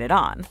you tried it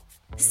on.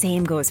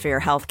 Same goes for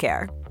your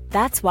healthcare.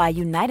 That's why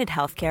United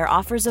Healthcare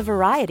offers a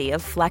variety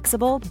of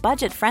flexible,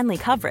 budget-friendly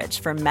coverage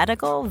for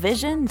medical,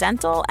 vision,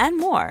 dental, and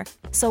more.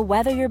 So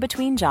whether you're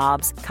between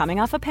jobs, coming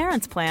off a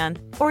parent's plan,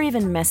 or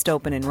even missed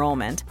open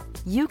enrollment,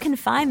 you can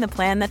find the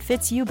plan that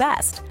fits you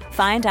best.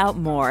 Find out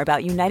more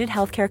about United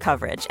Healthcare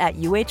coverage at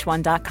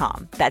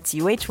uh1.com. That's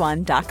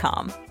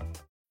uh1.com.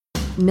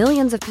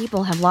 Millions of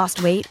people have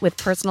lost weight with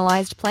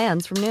personalized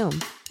plans from Noom.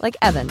 Like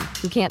Evan,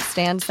 who can't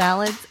stand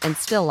salads and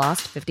still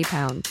lost 50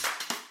 pounds.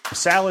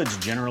 Salads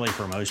generally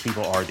for most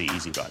people are the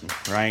easy button,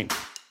 right?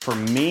 For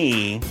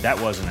me,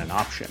 that wasn't an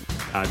option.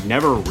 I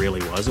never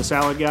really was a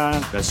salad guy.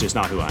 That's just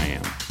not who I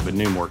am. But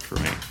Noom worked for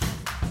me.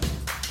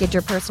 Get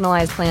your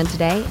personalized plan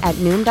today at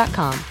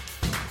Noom.com.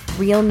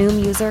 Real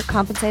Noom user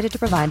compensated to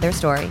provide their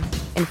story.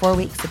 In 4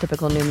 weeks, the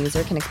typical Noom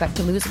user can expect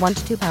to lose 1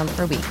 to 2 pounds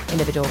per week.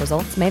 Individual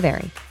results may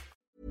vary.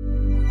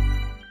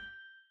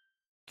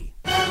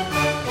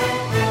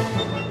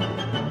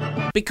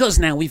 Because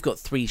now we've got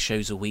 3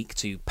 shows a week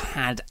to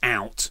pad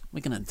out,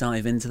 we're going to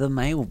dive into the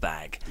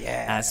mailbag.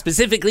 Yeah.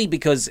 Specifically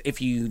because if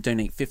you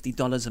donate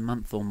 $50 a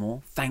month or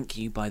more, thank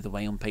you, by the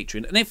way, on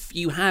Patreon. And if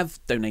you have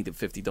donated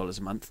 $50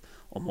 a month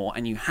or more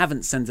and you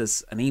haven't sent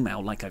us an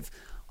email like I've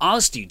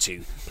asked you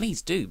to,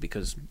 please do,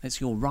 because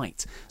it's your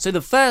right. So the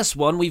first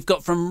one we've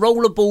got from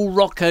Rollerball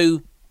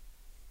Rocco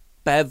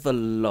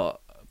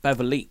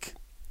Beverleek.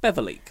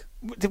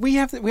 Did we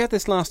have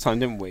this last time,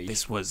 didn't we?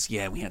 This was, we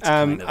had to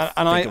kind of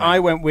and I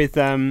went with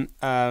well,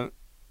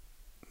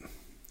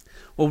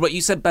 but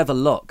you said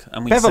Beverlock,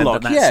 and we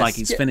Beverlock, said that's like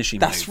his finishing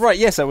move. That's right,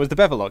 yes, that was the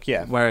Beverlock,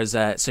 yeah. Whereas,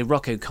 so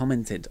Rocco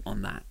commented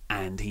on that,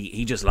 and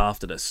he just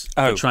laughed at us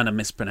for trying to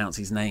mispronounce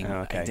his name.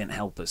 Oh, okay. It didn't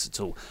help us at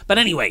all. But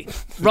anyway,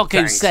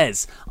 Rocco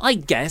says, I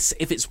guess,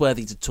 if it's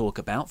worthy to talk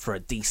about for a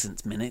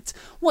decent minute,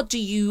 what do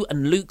you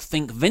and Luke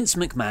think Vince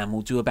McMahon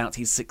will do about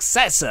his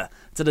successor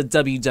to the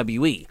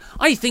WWE?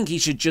 I think he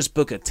should just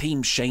book a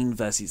Team Shane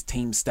versus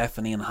Team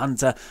Stephanie and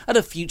Hunter at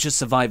a future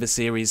Survivor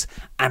Series,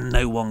 and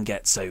no one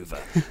gets over.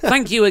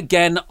 Thank you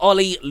again,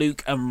 Ollie,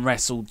 Luke, and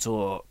Wrestle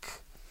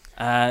Talk.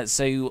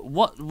 So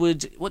what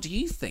do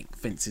you think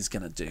Vince is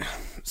going to do?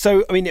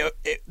 So, I mean,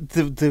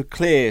 the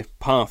clear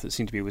path that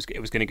seemed to be it was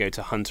going to go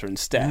to Hunter and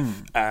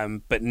Steph.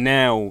 But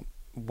now,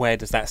 where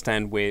does that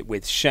stand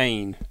with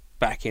Shane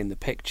back in the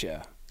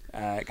picture,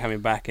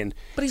 coming back in?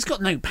 But he's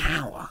got no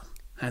power,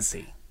 has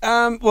he?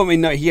 Well, I mean,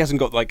 no, he hasn't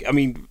got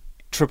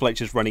Triple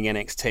H is running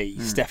NXT.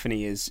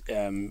 Stephanie is,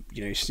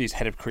 she's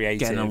head of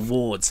creative. Getting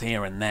awards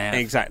here and there.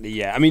 Exactly,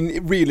 yeah. I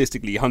mean,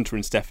 realistically, Hunter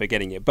and Steph are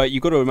getting it. But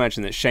you've got to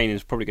imagine that Shane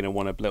is probably going to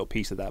want a little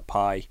piece of that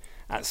pie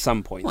at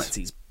some point. Well, it's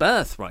his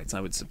birthright,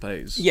 I would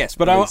suppose. Yes,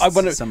 but I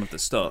wonder some of the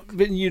stock.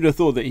 But you'd have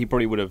thought that he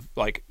probably would have,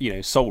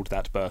 sold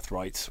that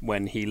birthright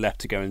when he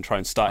left to go and try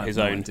and start his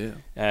own.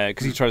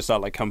 Because he tried to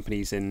start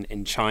companies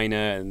in China,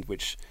 and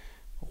which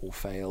all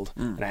failed,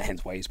 and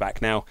hence why he's back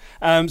now.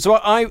 So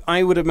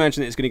I would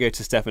imagine it's going to go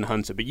to Steph and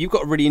Hunter, but you've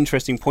got a really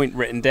interesting point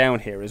written down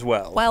here as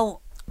well.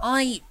 Well,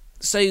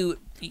 so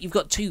you've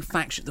got 2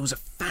 factions. There was a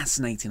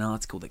fascinating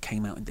article that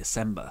came out in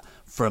December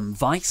from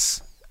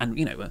Vice, and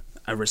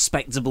a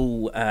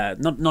respectable,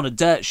 not a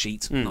dirt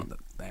sheet, not that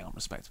they aren't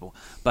respectable,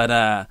 but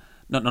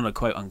not a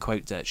quote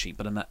unquote dirt sheet,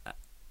 but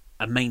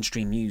a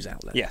mainstream news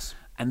outlet. Yes.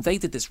 And they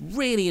did this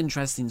really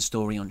interesting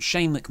story on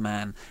Shane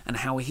McMahon and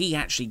how he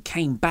actually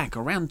came back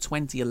around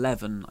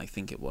 2011, I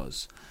think it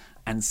was,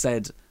 and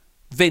said,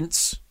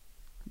 Vince,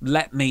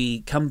 let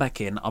me come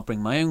back in. I'll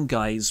bring my own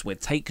guys. We'll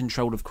take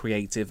control of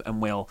creative, and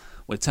we'll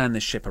turn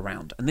this ship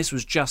around. And this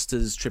was just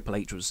as Triple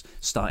H was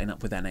starting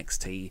up with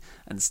NXT,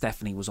 and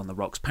Stephanie was on the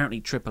rocks.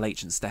 Apparently, Triple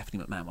H and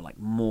Stephanie McMahon were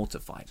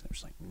mortified. They were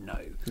just no.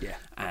 Yeah.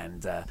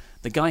 And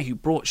the guy who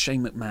brought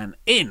Shane McMahon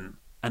in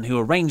and who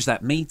arranged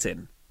that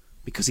meeting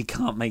because he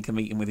can't make a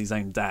meeting with his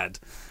own dad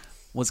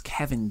was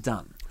Kevin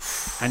Dunn.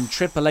 And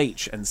Triple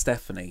H and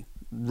Stephanie,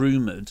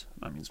 rumoured,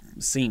 I mean,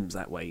 it seems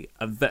that way,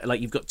 like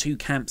you've got two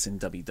camps in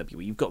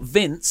WWE. You've got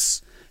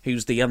Vince,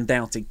 who's the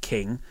undoubted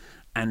king,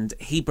 and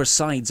he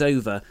presides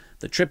over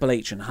the Triple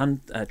H and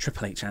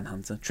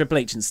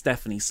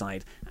Stephanie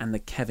side and the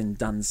Kevin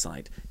Dunn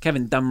side.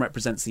 Kevin Dunn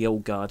represents the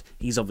old guard.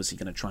 He's obviously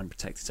going to try and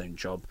protect his own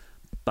job,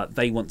 but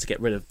they want to get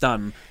rid of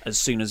Dunn as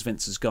soon as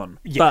Vince has gone.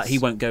 Yes. But he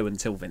won't go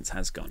until Vince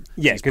has gone.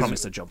 Yeah, he's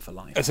promised a job for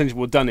life. Essentially,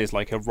 well, Dunn is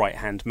like a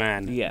right-hand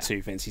man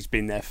to Vince. He's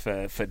been there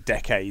for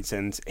decades,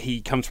 and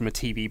he comes from a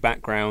TV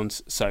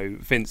background, so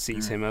Vince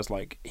sees him as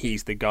like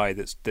he's the guy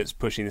that's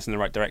pushing this in the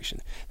right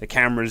direction. The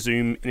camera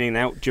zoom in and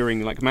out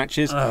during like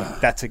matches.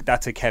 That's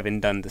a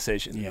Kevin Dunn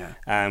decision. Yeah.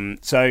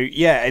 It's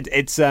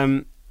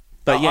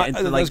But yeah,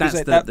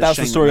 that's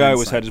the story I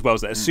always heard as well.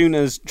 Is that as soon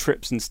as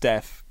Trips and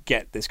Steph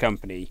get this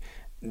company,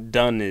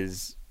 Dunn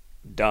is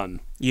done.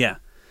 Yeah.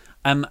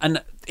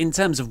 And in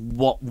terms of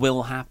what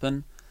will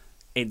happen,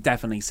 it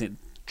definitely seems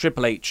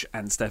Triple H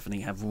and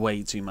Stephanie have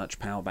way too much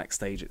power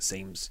backstage, it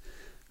seems.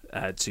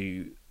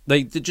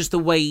 Just the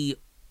way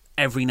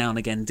every now and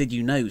again, did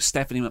you know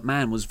Stephanie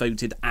McMahon was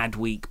voted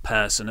Adweek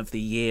Person of the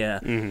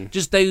Year? Mm-hmm.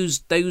 Just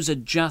those are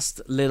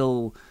just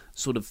little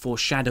sort of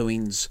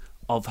foreshadowings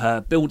of her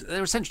build.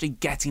 They're essentially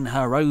getting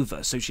her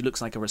over so she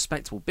looks like a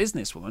respectable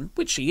businesswoman,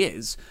 which she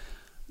is.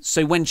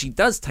 So when she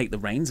does take the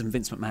reins and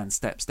Vince McMahon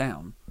steps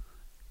down,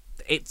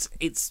 it's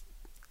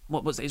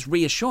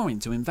reassuring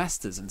to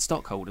investors and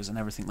stockholders and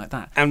everything like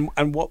that.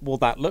 And what will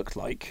that look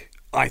like?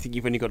 I think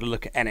you've only got to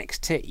look at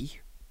NXT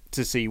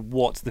to see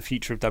what the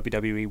future of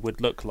WWE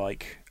would look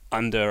like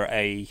under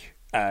a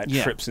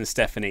Trips and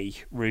Stephanie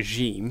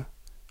regime,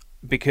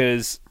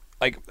 because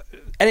like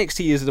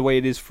NXT is the way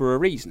it is for a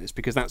reason. It's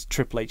because that's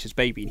Triple H's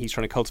baby, and he's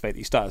trying to cultivate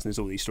these stars. And there's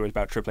all these stories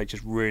about Triple H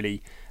is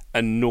really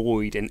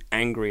annoyed and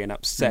angry and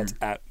upset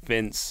at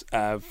Vince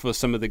for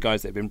some of the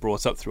guys that have been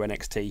brought up through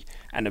NXT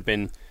and have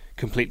been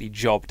completely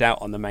jobbed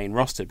out on the main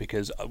roster,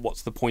 because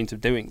what's the point of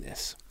doing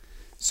this?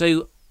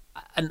 So,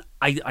 and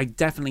I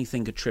definitely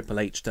think a Triple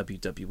H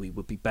WWE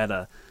would be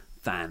better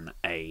than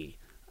the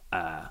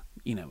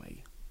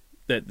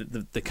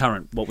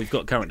current, what we've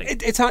got currently.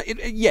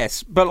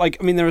 Yes, but like,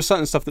 I mean, there is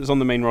certain stuff that's on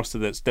the main roster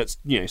that's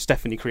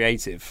Stephanie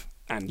creative,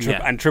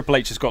 and Triple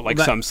H has got like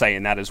some say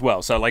in that as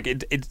well. So like,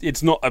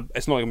 it's not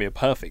going to be a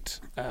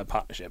perfect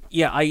partnership.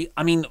 Yeah,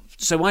 I mean,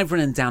 so I've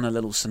written down a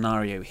little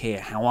scenario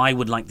here how I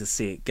would like to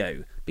see it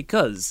go,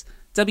 because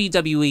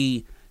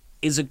WWE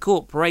is a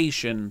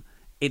corporation.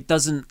 It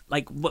doesn't,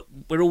 like,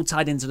 we're all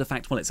tied into the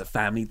fact, well, it's a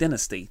family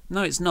dynasty.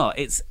 No, it's not.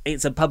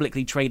 It's a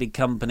publicly traded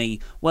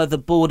company where the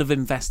board of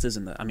investors,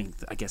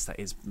 I guess that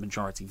is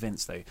majority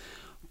Vince, though,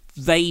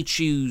 they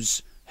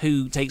choose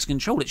who takes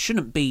control. It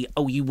shouldn't be,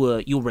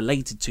 you're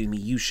related to me,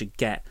 you should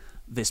get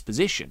this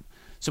position.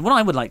 So what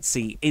I would like to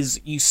see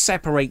is you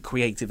separate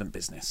creative and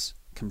business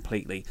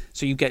completely.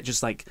 So you get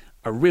just like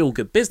a real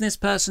good business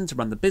person to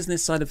run the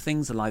business side of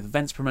things, the live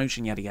events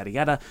promotion, yada yada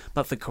yada.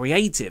 But for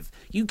creative,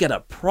 you get a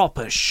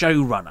proper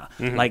showrunner.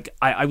 Mm-hmm. Like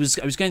I was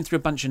going through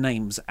a bunch of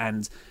names,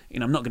 and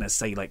I'm not going to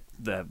say like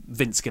the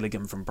Vince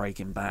Gilligan from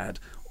Breaking Bad,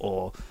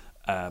 or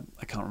I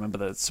can't remember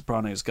the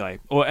Sopranos guy,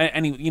 or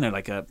any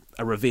like a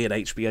revered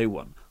HBO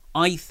one.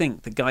 I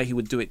think the guy who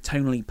would do it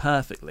tonally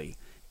perfectly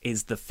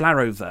is the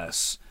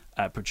Flarrowverse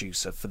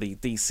producer for the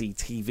DC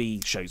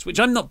TV shows, which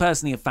I'm not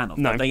personally a fan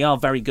of, but they are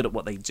very good at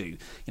what they do.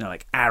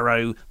 Like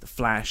Arrow, The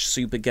Flash,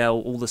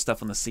 Supergirl, all the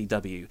stuff on the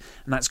CW.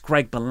 And that's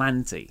Greg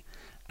Berlanti.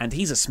 And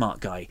he's a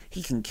smart guy.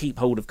 He can keep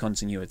hold of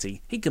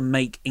continuity. He can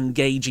make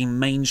engaging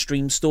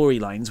mainstream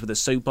storylines with a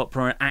soap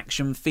opera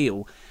action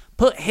feel.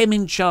 Put him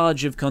in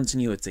charge of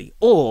continuity.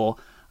 Or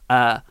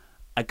a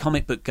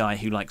comic book guy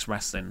who likes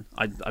wrestling.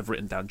 I've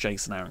written down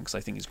Jason Aaron because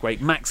I think he's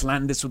great. Max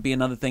Landis would be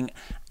another thing.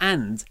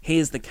 And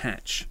here's the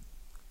catch.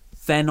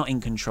 They're not in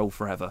control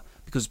forever,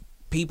 because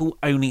people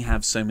only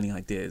have so many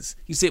ideas.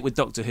 You see it with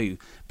Doctor Who.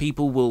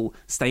 People will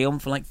stay on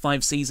for like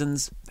 5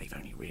 seasons. They've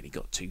only really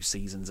got 2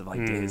 seasons of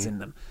ideas in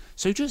them.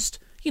 So just,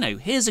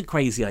 here's a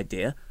crazy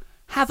idea.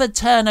 Have a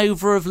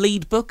turnover of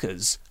lead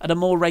bookers at a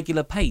more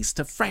regular pace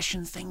to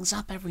freshen things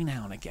up every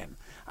now and again.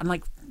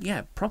 And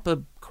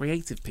proper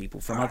creative people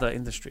from other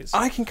industries.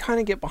 I can kind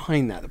of get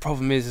behind that. The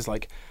problem is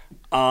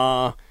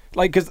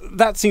because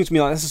that seems to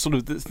me like that's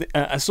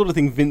a sort of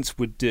thing Vince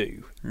would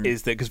do,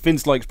 is that because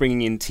Vince likes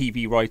bringing in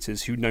TV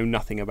writers who know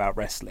nothing about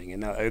wrestling,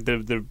 and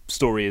the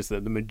story is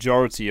that the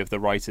majority of the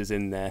writers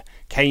in there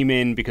came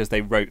in because they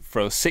wrote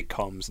for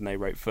sitcoms and they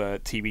wrote for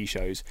TV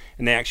shows,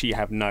 and they actually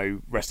have no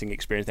wrestling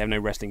experience, they have no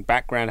wrestling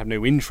background, have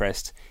no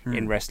interest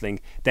in wrestling.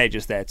 They're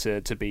just there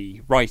to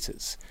be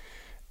writers.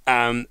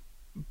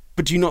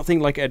 But do you not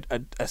think like a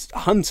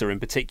Hunter in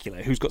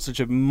particular, who's got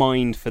such a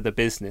mind for the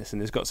business and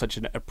has got such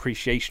an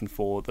appreciation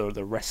for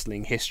the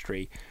wrestling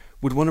history,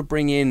 would want to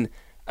bring in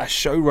a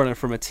showrunner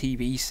from a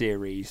TV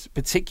series,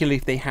 particularly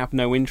if they have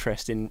no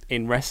interest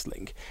in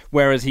wrestling,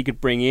 whereas he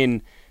could bring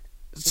in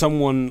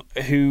someone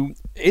who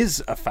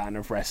is a fan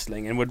of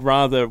wrestling and would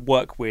rather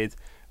work with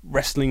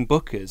wrestling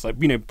bookers, like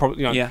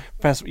probably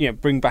perhaps,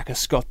 bring back a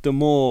Scott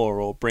D'Amore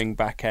or bring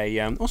back a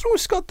what's wrong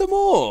with Scott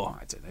D'Amore?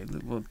 I don't know.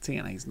 Well,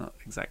 TNA's not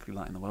exactly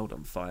lighting the world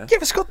on fire. Yeah,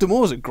 but Scott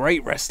D'Amore's a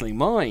great wrestling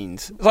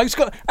mind. Like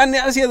Scott, and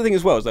that's the other thing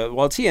as well, is that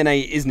while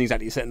TNA isn't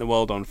exactly setting the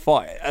world on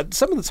fire,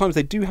 some of the times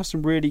they do have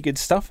some really good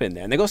stuff in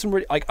there, and they got some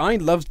really, like, I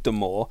love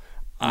D'Amore.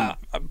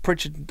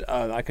 Pritchard,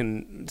 I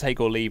can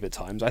take or leave at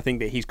times. I think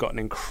that he's got an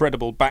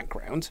incredible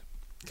background.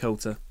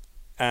 Coulter.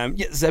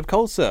 Zeb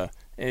Coulter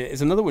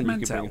is another one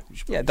Mantell, you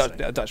could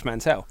bring. Dutch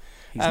Mantell.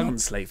 He's a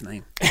non-slave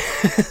name.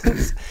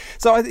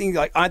 So I think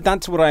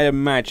that's what I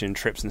imagine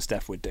Trips and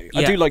Steph would do.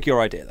 I do like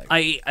your idea, though.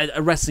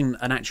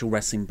 An actual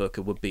wrestling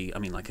booker would be,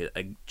 like a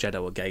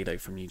Jedi or Gedo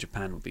from New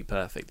Japan would be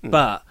perfect.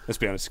 But let's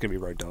be honest, it's going to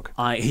be Road Dogg.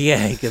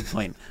 Good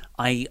point.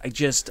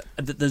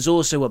 There's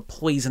also a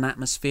poison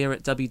atmosphere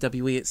at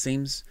WWE. It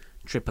seems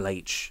Triple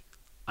H.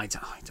 I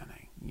don't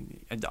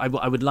know.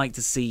 I would like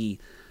to see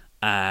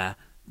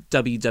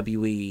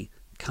WWE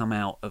come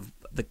out of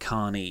the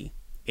carny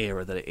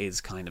era that it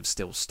is kind of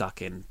still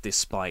stuck in,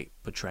 despite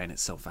portraying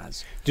itself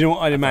as. Do you know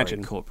what I'd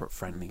imagine? Corporate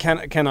friendly.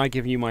 Can I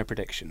give you my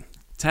prediction?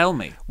 Tell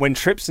me. When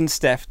Trips and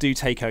Steph do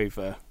take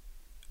over,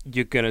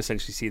 you're going to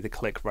essentially see the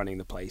Click running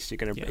the place.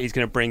 He's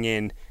going to bring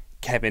in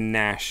Kevin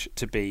Nash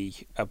to be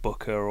a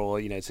booker, or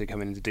to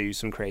come in to do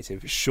some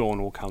creative.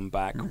 Sean will come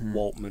back.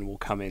 Waltman will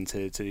come in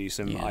to do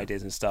some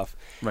ideas and stuff.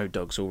 Road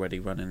Dogg's already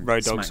running.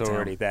 Road Dogg's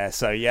already there.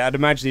 So I'd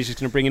imagine he's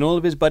just going to bring in all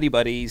of his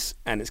buddies,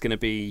 and it's going to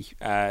be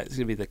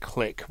the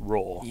Click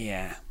Raw.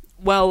 Yeah.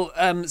 Well,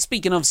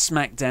 speaking of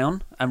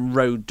SmackDown and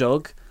Road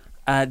Dogg,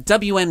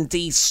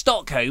 WMD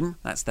Stockholm,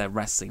 that's their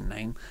wrestling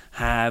name,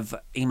 have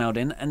emailed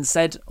in and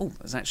said,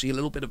 there's actually a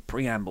little bit of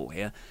preamble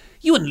here.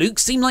 You and Luke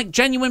seem like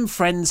genuine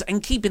friends,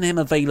 and keeping him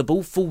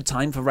available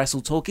full-time for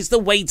Wrestle Talk is the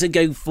way to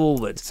go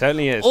forward.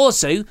 Certainly is.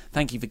 Also,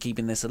 thank you for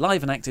keeping this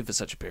alive and active for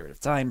such a period of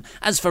time.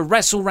 As for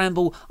Wrestle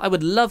Ramble, I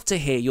would love to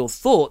hear your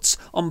thoughts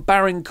on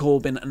Baron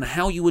Corbin and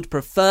how you would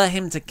prefer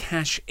him to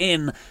cash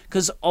in,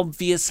 because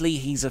obviously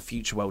he's a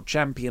future world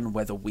champion,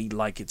 whether we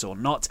like it or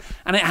not,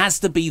 and it has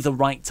to be the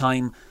right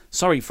time.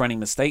 Sorry for any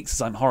mistakes,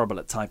 as I'm horrible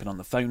at typing on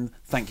the phone.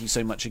 Thank you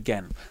so much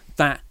again.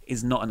 That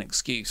is not an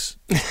excuse.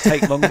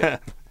 Take longer.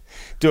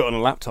 Do it on a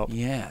laptop.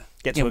 Yeah.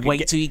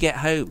 Wait till you get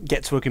home.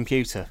 Get to a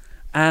computer.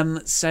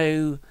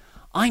 So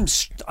I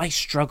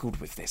struggled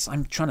with this.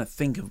 I'm trying to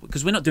think of,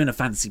 because we're not doing a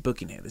fantasy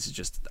booking here. This is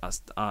just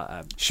us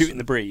shooting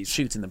the breeze.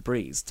 Shooting the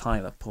breeze.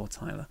 Tyler, poor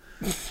Tyler.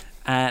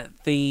 I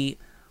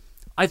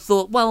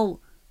thought, well,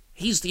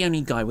 he's the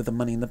only guy with the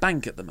Money in the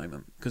Bank at the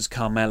moment, because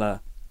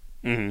Carmella.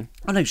 Oh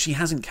no, she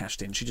hasn't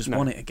cashed in. She just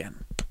won it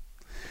again.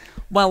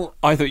 Well,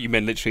 I thought you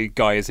meant literally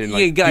guys in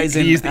like guys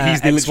he's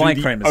literally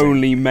the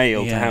only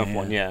male to have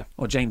one. Yeah.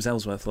 Or James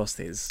Ellsworth lost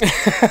his.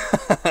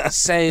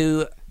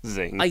 So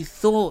Zing. I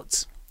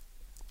thought,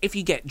 if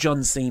you get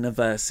John Cena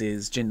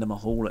versus Jinder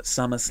Mahal at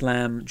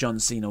SummerSlam, John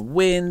Cena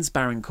wins,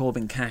 Baron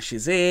Corbin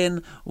cashes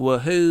in,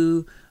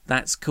 woohoo,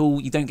 that's cool.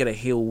 You don't get a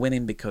heel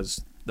winning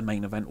because the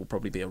main event will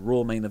probably be a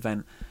Raw main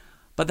event.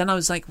 But then I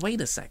was like,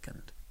 wait a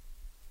second.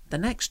 The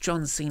next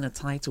John Cena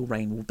title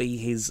reign will be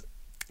his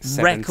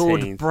 17th.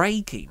 record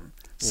breaking.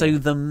 So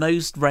the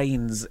most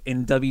reigns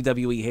in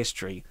WWE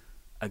history,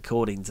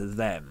 according to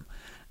them.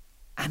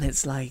 And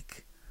it's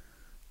like,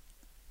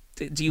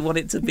 do you want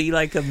it to be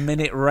like a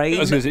minute reign?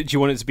 I was going to say, do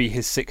you want it to be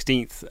his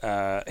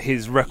 16th,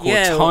 his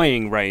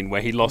record-tying reign,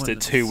 where he lost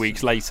it 2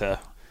 weeks later?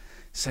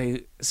 So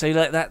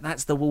like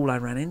that's the wall I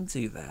ran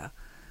into there.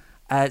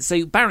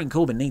 So Baron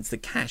Corbin needs to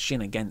cash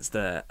in against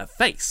a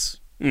face.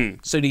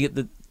 So to get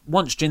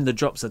once Jinder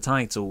drops the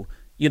title,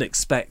 you'd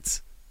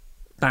expect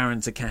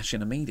Baron to cash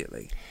in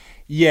immediately.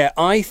 Yeah,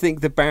 I think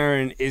the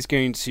Baron is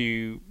going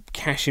to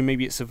cash in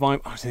maybe at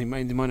Survivor. I think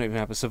they might not even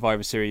have a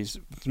Survivor Series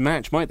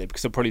match, might they?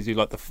 Because they'll probably do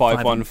like the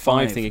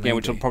 5-on-5 thing again, maybe.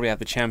 which will probably have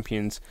the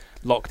champions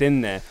locked in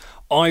there.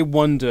 I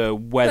wonder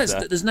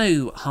whether... There's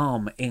no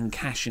harm in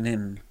cashing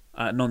in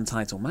a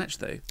non-title match,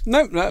 though.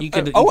 No, you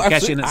could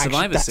cash in at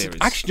Survivor Series.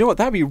 Actually, you know what?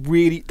 That'd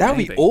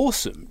be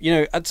awesome.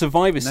 At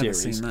Survivor Never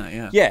Series. Seen that,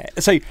 yeah. Yeah.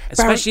 So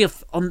especially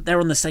if they're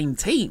on the same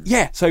team.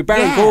 Yeah. So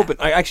Baron Corbin.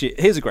 Actually,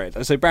 here's a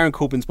great. So Baron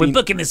Corbin's. We're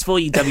booking this for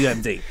you,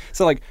 WMD.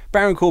 So like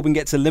Baron Corbin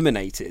gets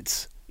eliminated.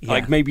 Yeah.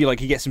 Like maybe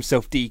like he gets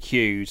himself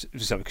DQ'd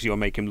because you want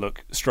to make him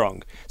look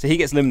strong. So he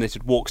gets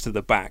eliminated, walks to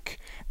the back,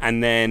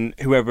 and then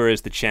whoever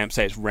is the champ,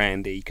 say it's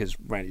Randy, because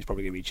Randy's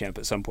probably going to be champ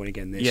at some point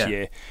again this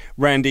year.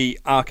 Randy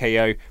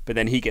RKO, but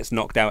then he gets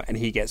knocked out and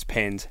he gets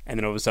pinned, and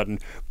then all of a sudden,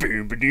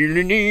 and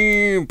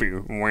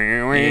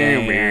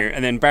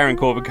then Baron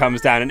Corbin comes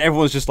down, and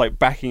everyone's just like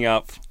backing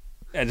up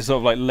and just sort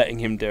of like letting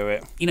him do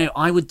it.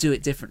 I would do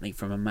it differently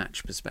from a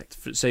match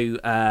perspective. So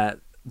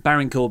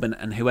Baron Corbin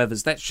and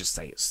whoever's, let's just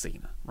say it's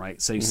Cena,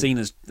 right? So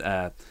Cena's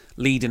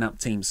leading up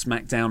Team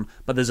SmackDown,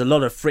 but there's a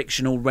lot of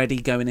friction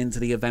already going into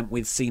the event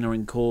with Cena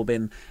and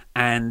Corbin,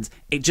 and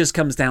it just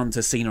comes down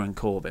to Cena and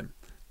Corbin.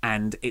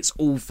 And it's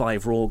all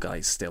 5 Raw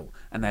guys still,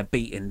 and they're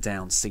beating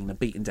down Cena,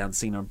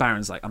 and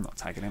Baron's like, I'm not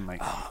tagging in, mate.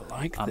 Oh, I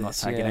like I'm not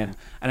tagging in.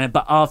 And then,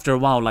 but after a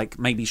while, like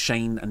maybe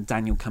Shane and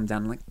Daniel come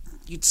down and like,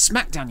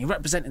 SmackDown, you're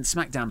representing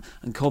SmackDown,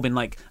 and Corbin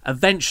like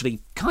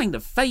eventually kind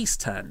of face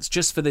turns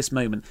just for this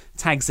moment,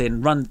 tags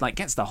in,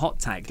 gets the hot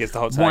tag,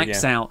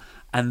 wipes out,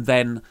 and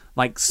then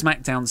like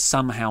SmackDown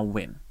somehow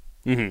win.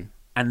 Mm-hmm.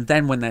 And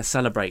then when they're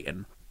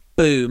celebrating,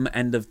 boom,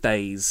 end of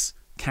days,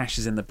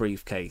 cashes in the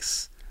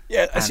briefcase,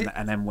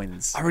 and then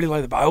wins. I really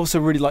like that, but I also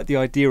really like the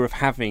idea of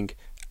having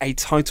a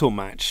title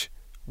match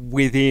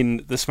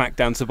within the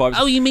SmackDown Survivor.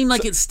 Oh, you mean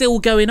like it's still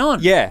going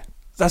on? Yeah.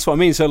 That's what I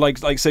mean. So,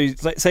 say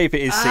if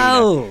it is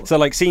Cena. So,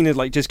 like, Cena,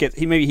 like, just gets...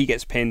 He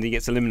gets pinned, he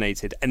gets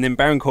eliminated, and then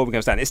Baron Corbin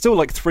goes down. It's still,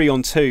 like,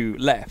 3-on-2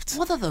 left.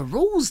 What are the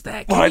rules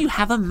there? Can you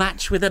have a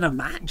match within a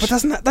match? But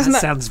doesn't that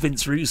sounds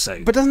Vince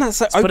Russo. But doesn't that...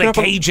 Let's put a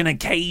cage in a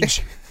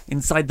cage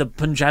inside the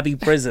Punjabi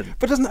prison.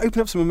 But doesn't that open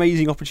up some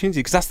amazing opportunities?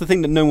 Because that's the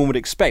thing that no one would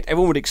expect.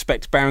 Everyone would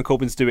expect Baron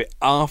Corbin to do it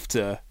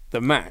after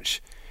the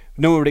match.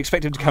 No one would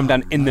expect him to come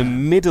down in the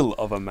middle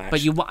of a match.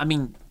 But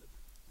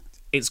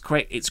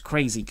it's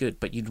crazy good,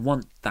 but you'd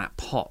want that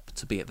pop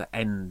to be at the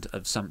end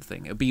of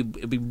something. It'd be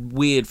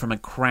weird from a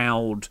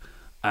crowd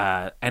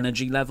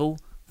energy level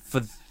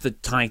for the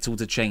title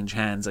to change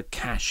hands, a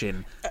cash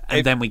in,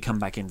 and then we come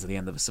back into the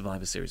end of a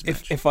Survivor Series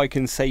match. If I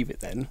can save it,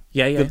 then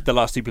the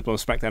last two people on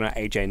SmackDown are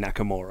AJ and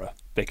Nakamura,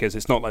 because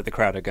it's not like the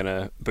crowd are going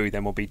to boo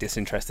them or be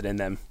disinterested in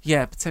them.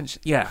 Yeah,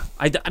 potentially. Yeah,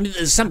 I mean,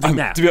 there's something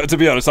there. To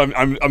be honest,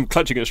 I'm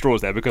clutching at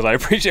straws there, because I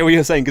appreciate what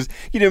you're saying. Because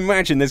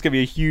imagine there's going to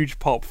be a huge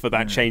pop for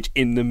that change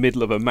in the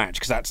middle of a match,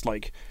 because that's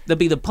like there'll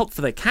be the pop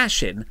for the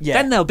cash in,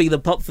 then there'll be the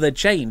pop for the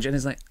change, and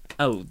it's like,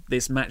 oh,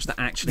 this match that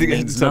actually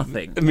means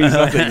nothing. It means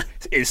nothing.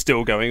 It's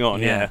still going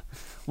on. Yeah.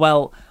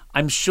 Well,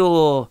 I'm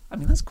sure. I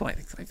mean, that's quite.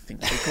 I think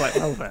quite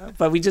well there.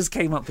 But we just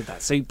came up with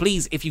that. So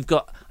please, if you've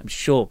got, I'm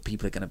sure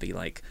people are going to be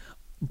like,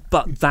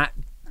 but that,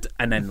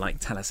 and then like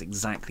tell us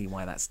exactly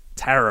why that's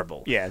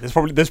terrible. Yeah,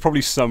 there's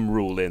probably some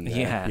rule in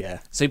there. Yeah.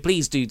 So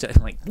please do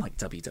like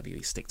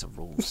WWE, stick to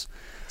rules.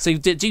 So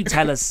do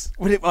tell us.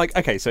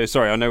 Okay, so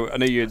sorry, I know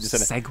you just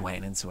said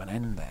segueing into an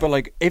end there. But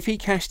like, if he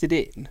cashed it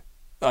in,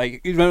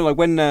 like like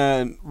when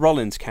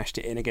Rollins cashed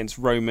it in against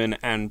Roman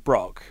and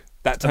Brock.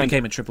 That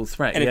became a triple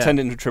threat. And it turned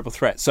into a triple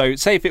threat. So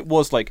say if it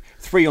was like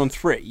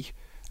 3-on-3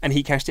 and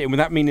he cashed it in, would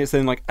that mean it's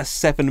then like a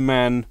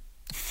 7-man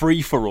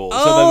free-for-all?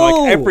 Oh! So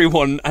then like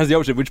everyone has the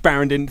option, which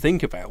Baron didn't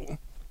think about.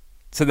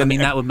 So then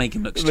that would make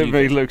him look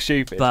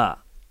stupid. But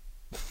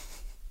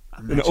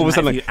all of a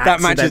sudden, like, that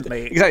match is...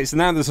 Exactly. So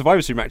now the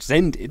Survivor Series match has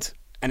ended,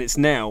 and it's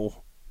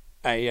now...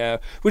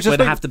 which would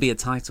have to be a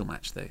title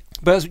match, though.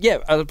 But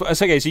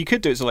okay, so you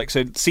could do it. So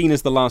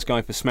Cena's the last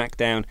guy for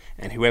SmackDown,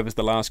 and whoever's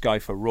the last guy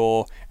for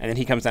Raw, and then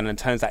he comes down and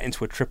turns that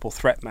into a triple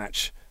threat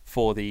match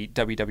for the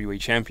WWE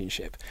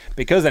Championship.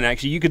 Because then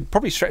actually you could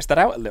probably stretch that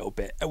out a little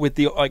bit with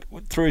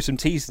throw some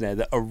teasers there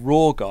that a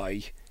Raw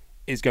guy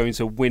is going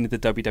to win the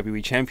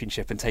WWE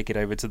Championship and take it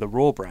over to the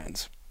Raw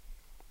brand.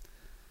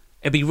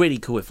 It'd be really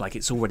cool if like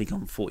it's already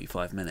gone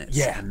 45 minutes,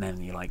 and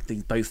then you're like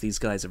both these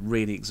guys are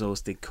really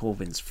exhausted.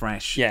 Corbin's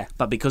fresh,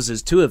 but because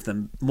there's two of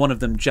them, one of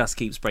them just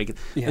keeps breaking.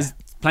 There's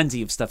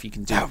plenty of stuff you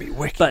can do. That would be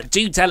wicked. But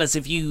do tell us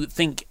if you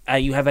think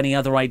you have any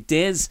other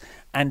ideas.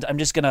 And I'm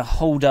just going to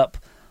hold up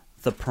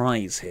the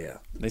prize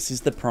here. This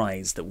is the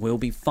prize that we'll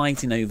be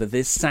fighting over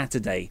this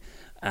Saturday.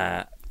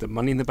 The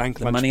Money in the Bank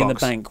lunchbox. The Money in the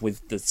Bank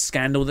with the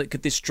scandal that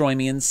could destroy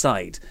me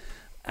inside.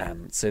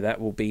 So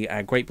that will be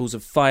our Great Balls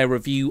of Fire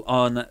review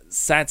on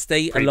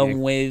Saturday,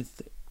 along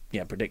with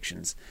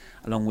predictions,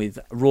 along with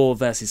Raw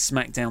versus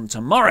SmackDown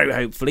tomorrow.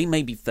 Hopefully,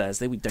 maybe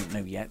Thursday. We don't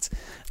know yet.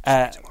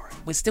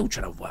 We're still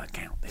trying to work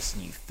out this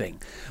new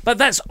thing, but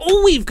that's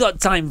all we've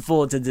got time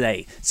for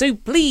today. So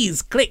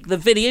please click the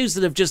videos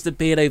that have just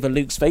appeared over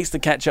Luke's face to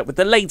catch up with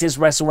the latest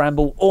Wrestle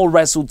Ramble or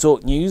Wrestle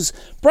Talk news.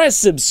 Press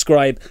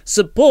subscribe,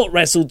 support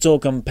Wrestle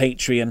Talk on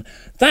Patreon.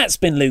 That's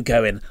been Luke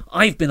Owen.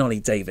 I've been Ollie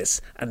Davis,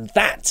 and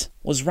that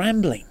was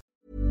Rambling.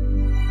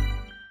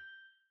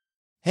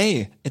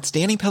 Hey, it's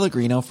Danny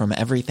Pellegrino from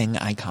Everything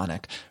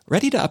Iconic.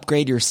 Ready to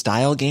upgrade your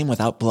style game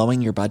without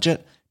blowing your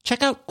budget?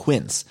 Check out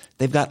Quince.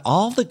 They've got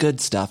all the good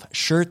stuff,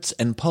 shirts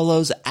and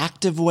polos,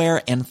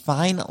 activewear, and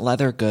fine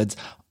leather goods,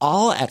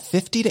 all at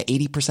 50 to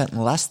 80%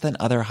 less than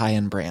other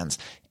high-end brands.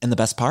 And the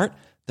best part?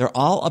 They're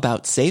all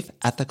about safe,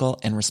 ethical,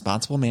 and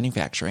responsible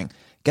manufacturing.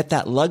 Get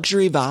that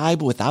luxury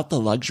vibe without the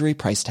luxury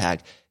price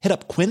tag. Hit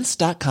up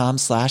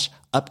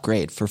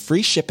quince.com/upgrade for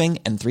free shipping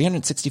and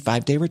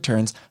 365-day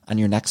returns on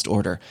your next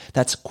order.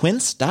 That's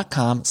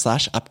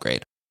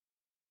quince.com/upgrade.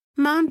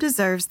 Mom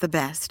deserves the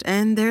best,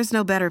 and there's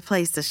no better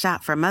place to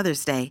shop for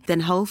Mother's Day than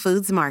Whole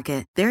Foods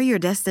Market. They're your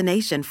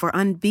destination for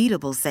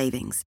unbeatable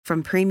savings,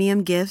 from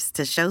premium gifts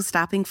to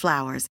show-stopping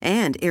flowers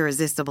and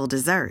irresistible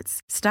desserts.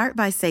 Start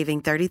by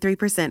saving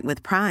 33%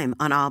 with Prime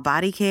on all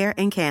body care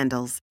and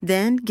candles.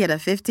 Then get a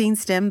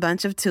 15-stem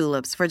bunch of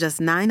tulips for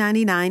just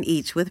 $9.99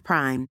 each with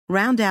Prime.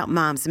 Round out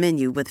Mom's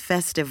menu with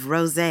festive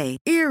rosé,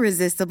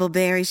 irresistible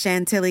berry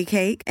chantilly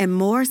cake, and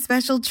more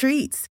special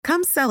treats.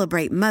 Come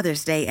celebrate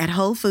Mother's Day at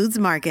Whole Foods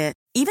Market.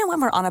 Even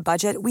when we're on a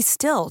budget, we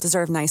still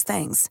deserve nice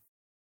things.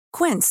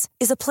 Quince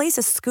is a place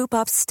to scoop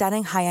up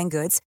stunning high-end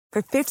goods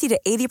for 50 to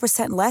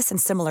 80% less than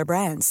similar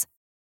brands.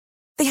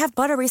 They have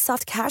buttery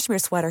soft cashmere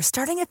sweaters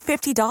starting at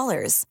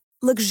 $50,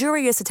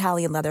 luxurious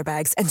Italian leather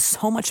bags, and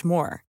so much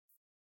more.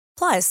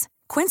 Plus,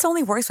 Quince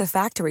only works with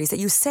factories that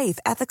use safe,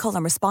 ethical,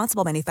 and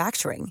responsible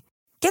manufacturing.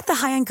 Get the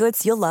high-end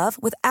goods you'll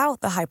love without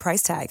the high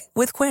price tag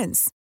with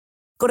Quince.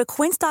 Go to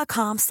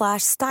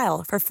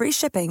quince.com/style for free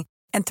shipping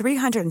and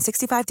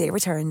 365-day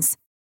returns.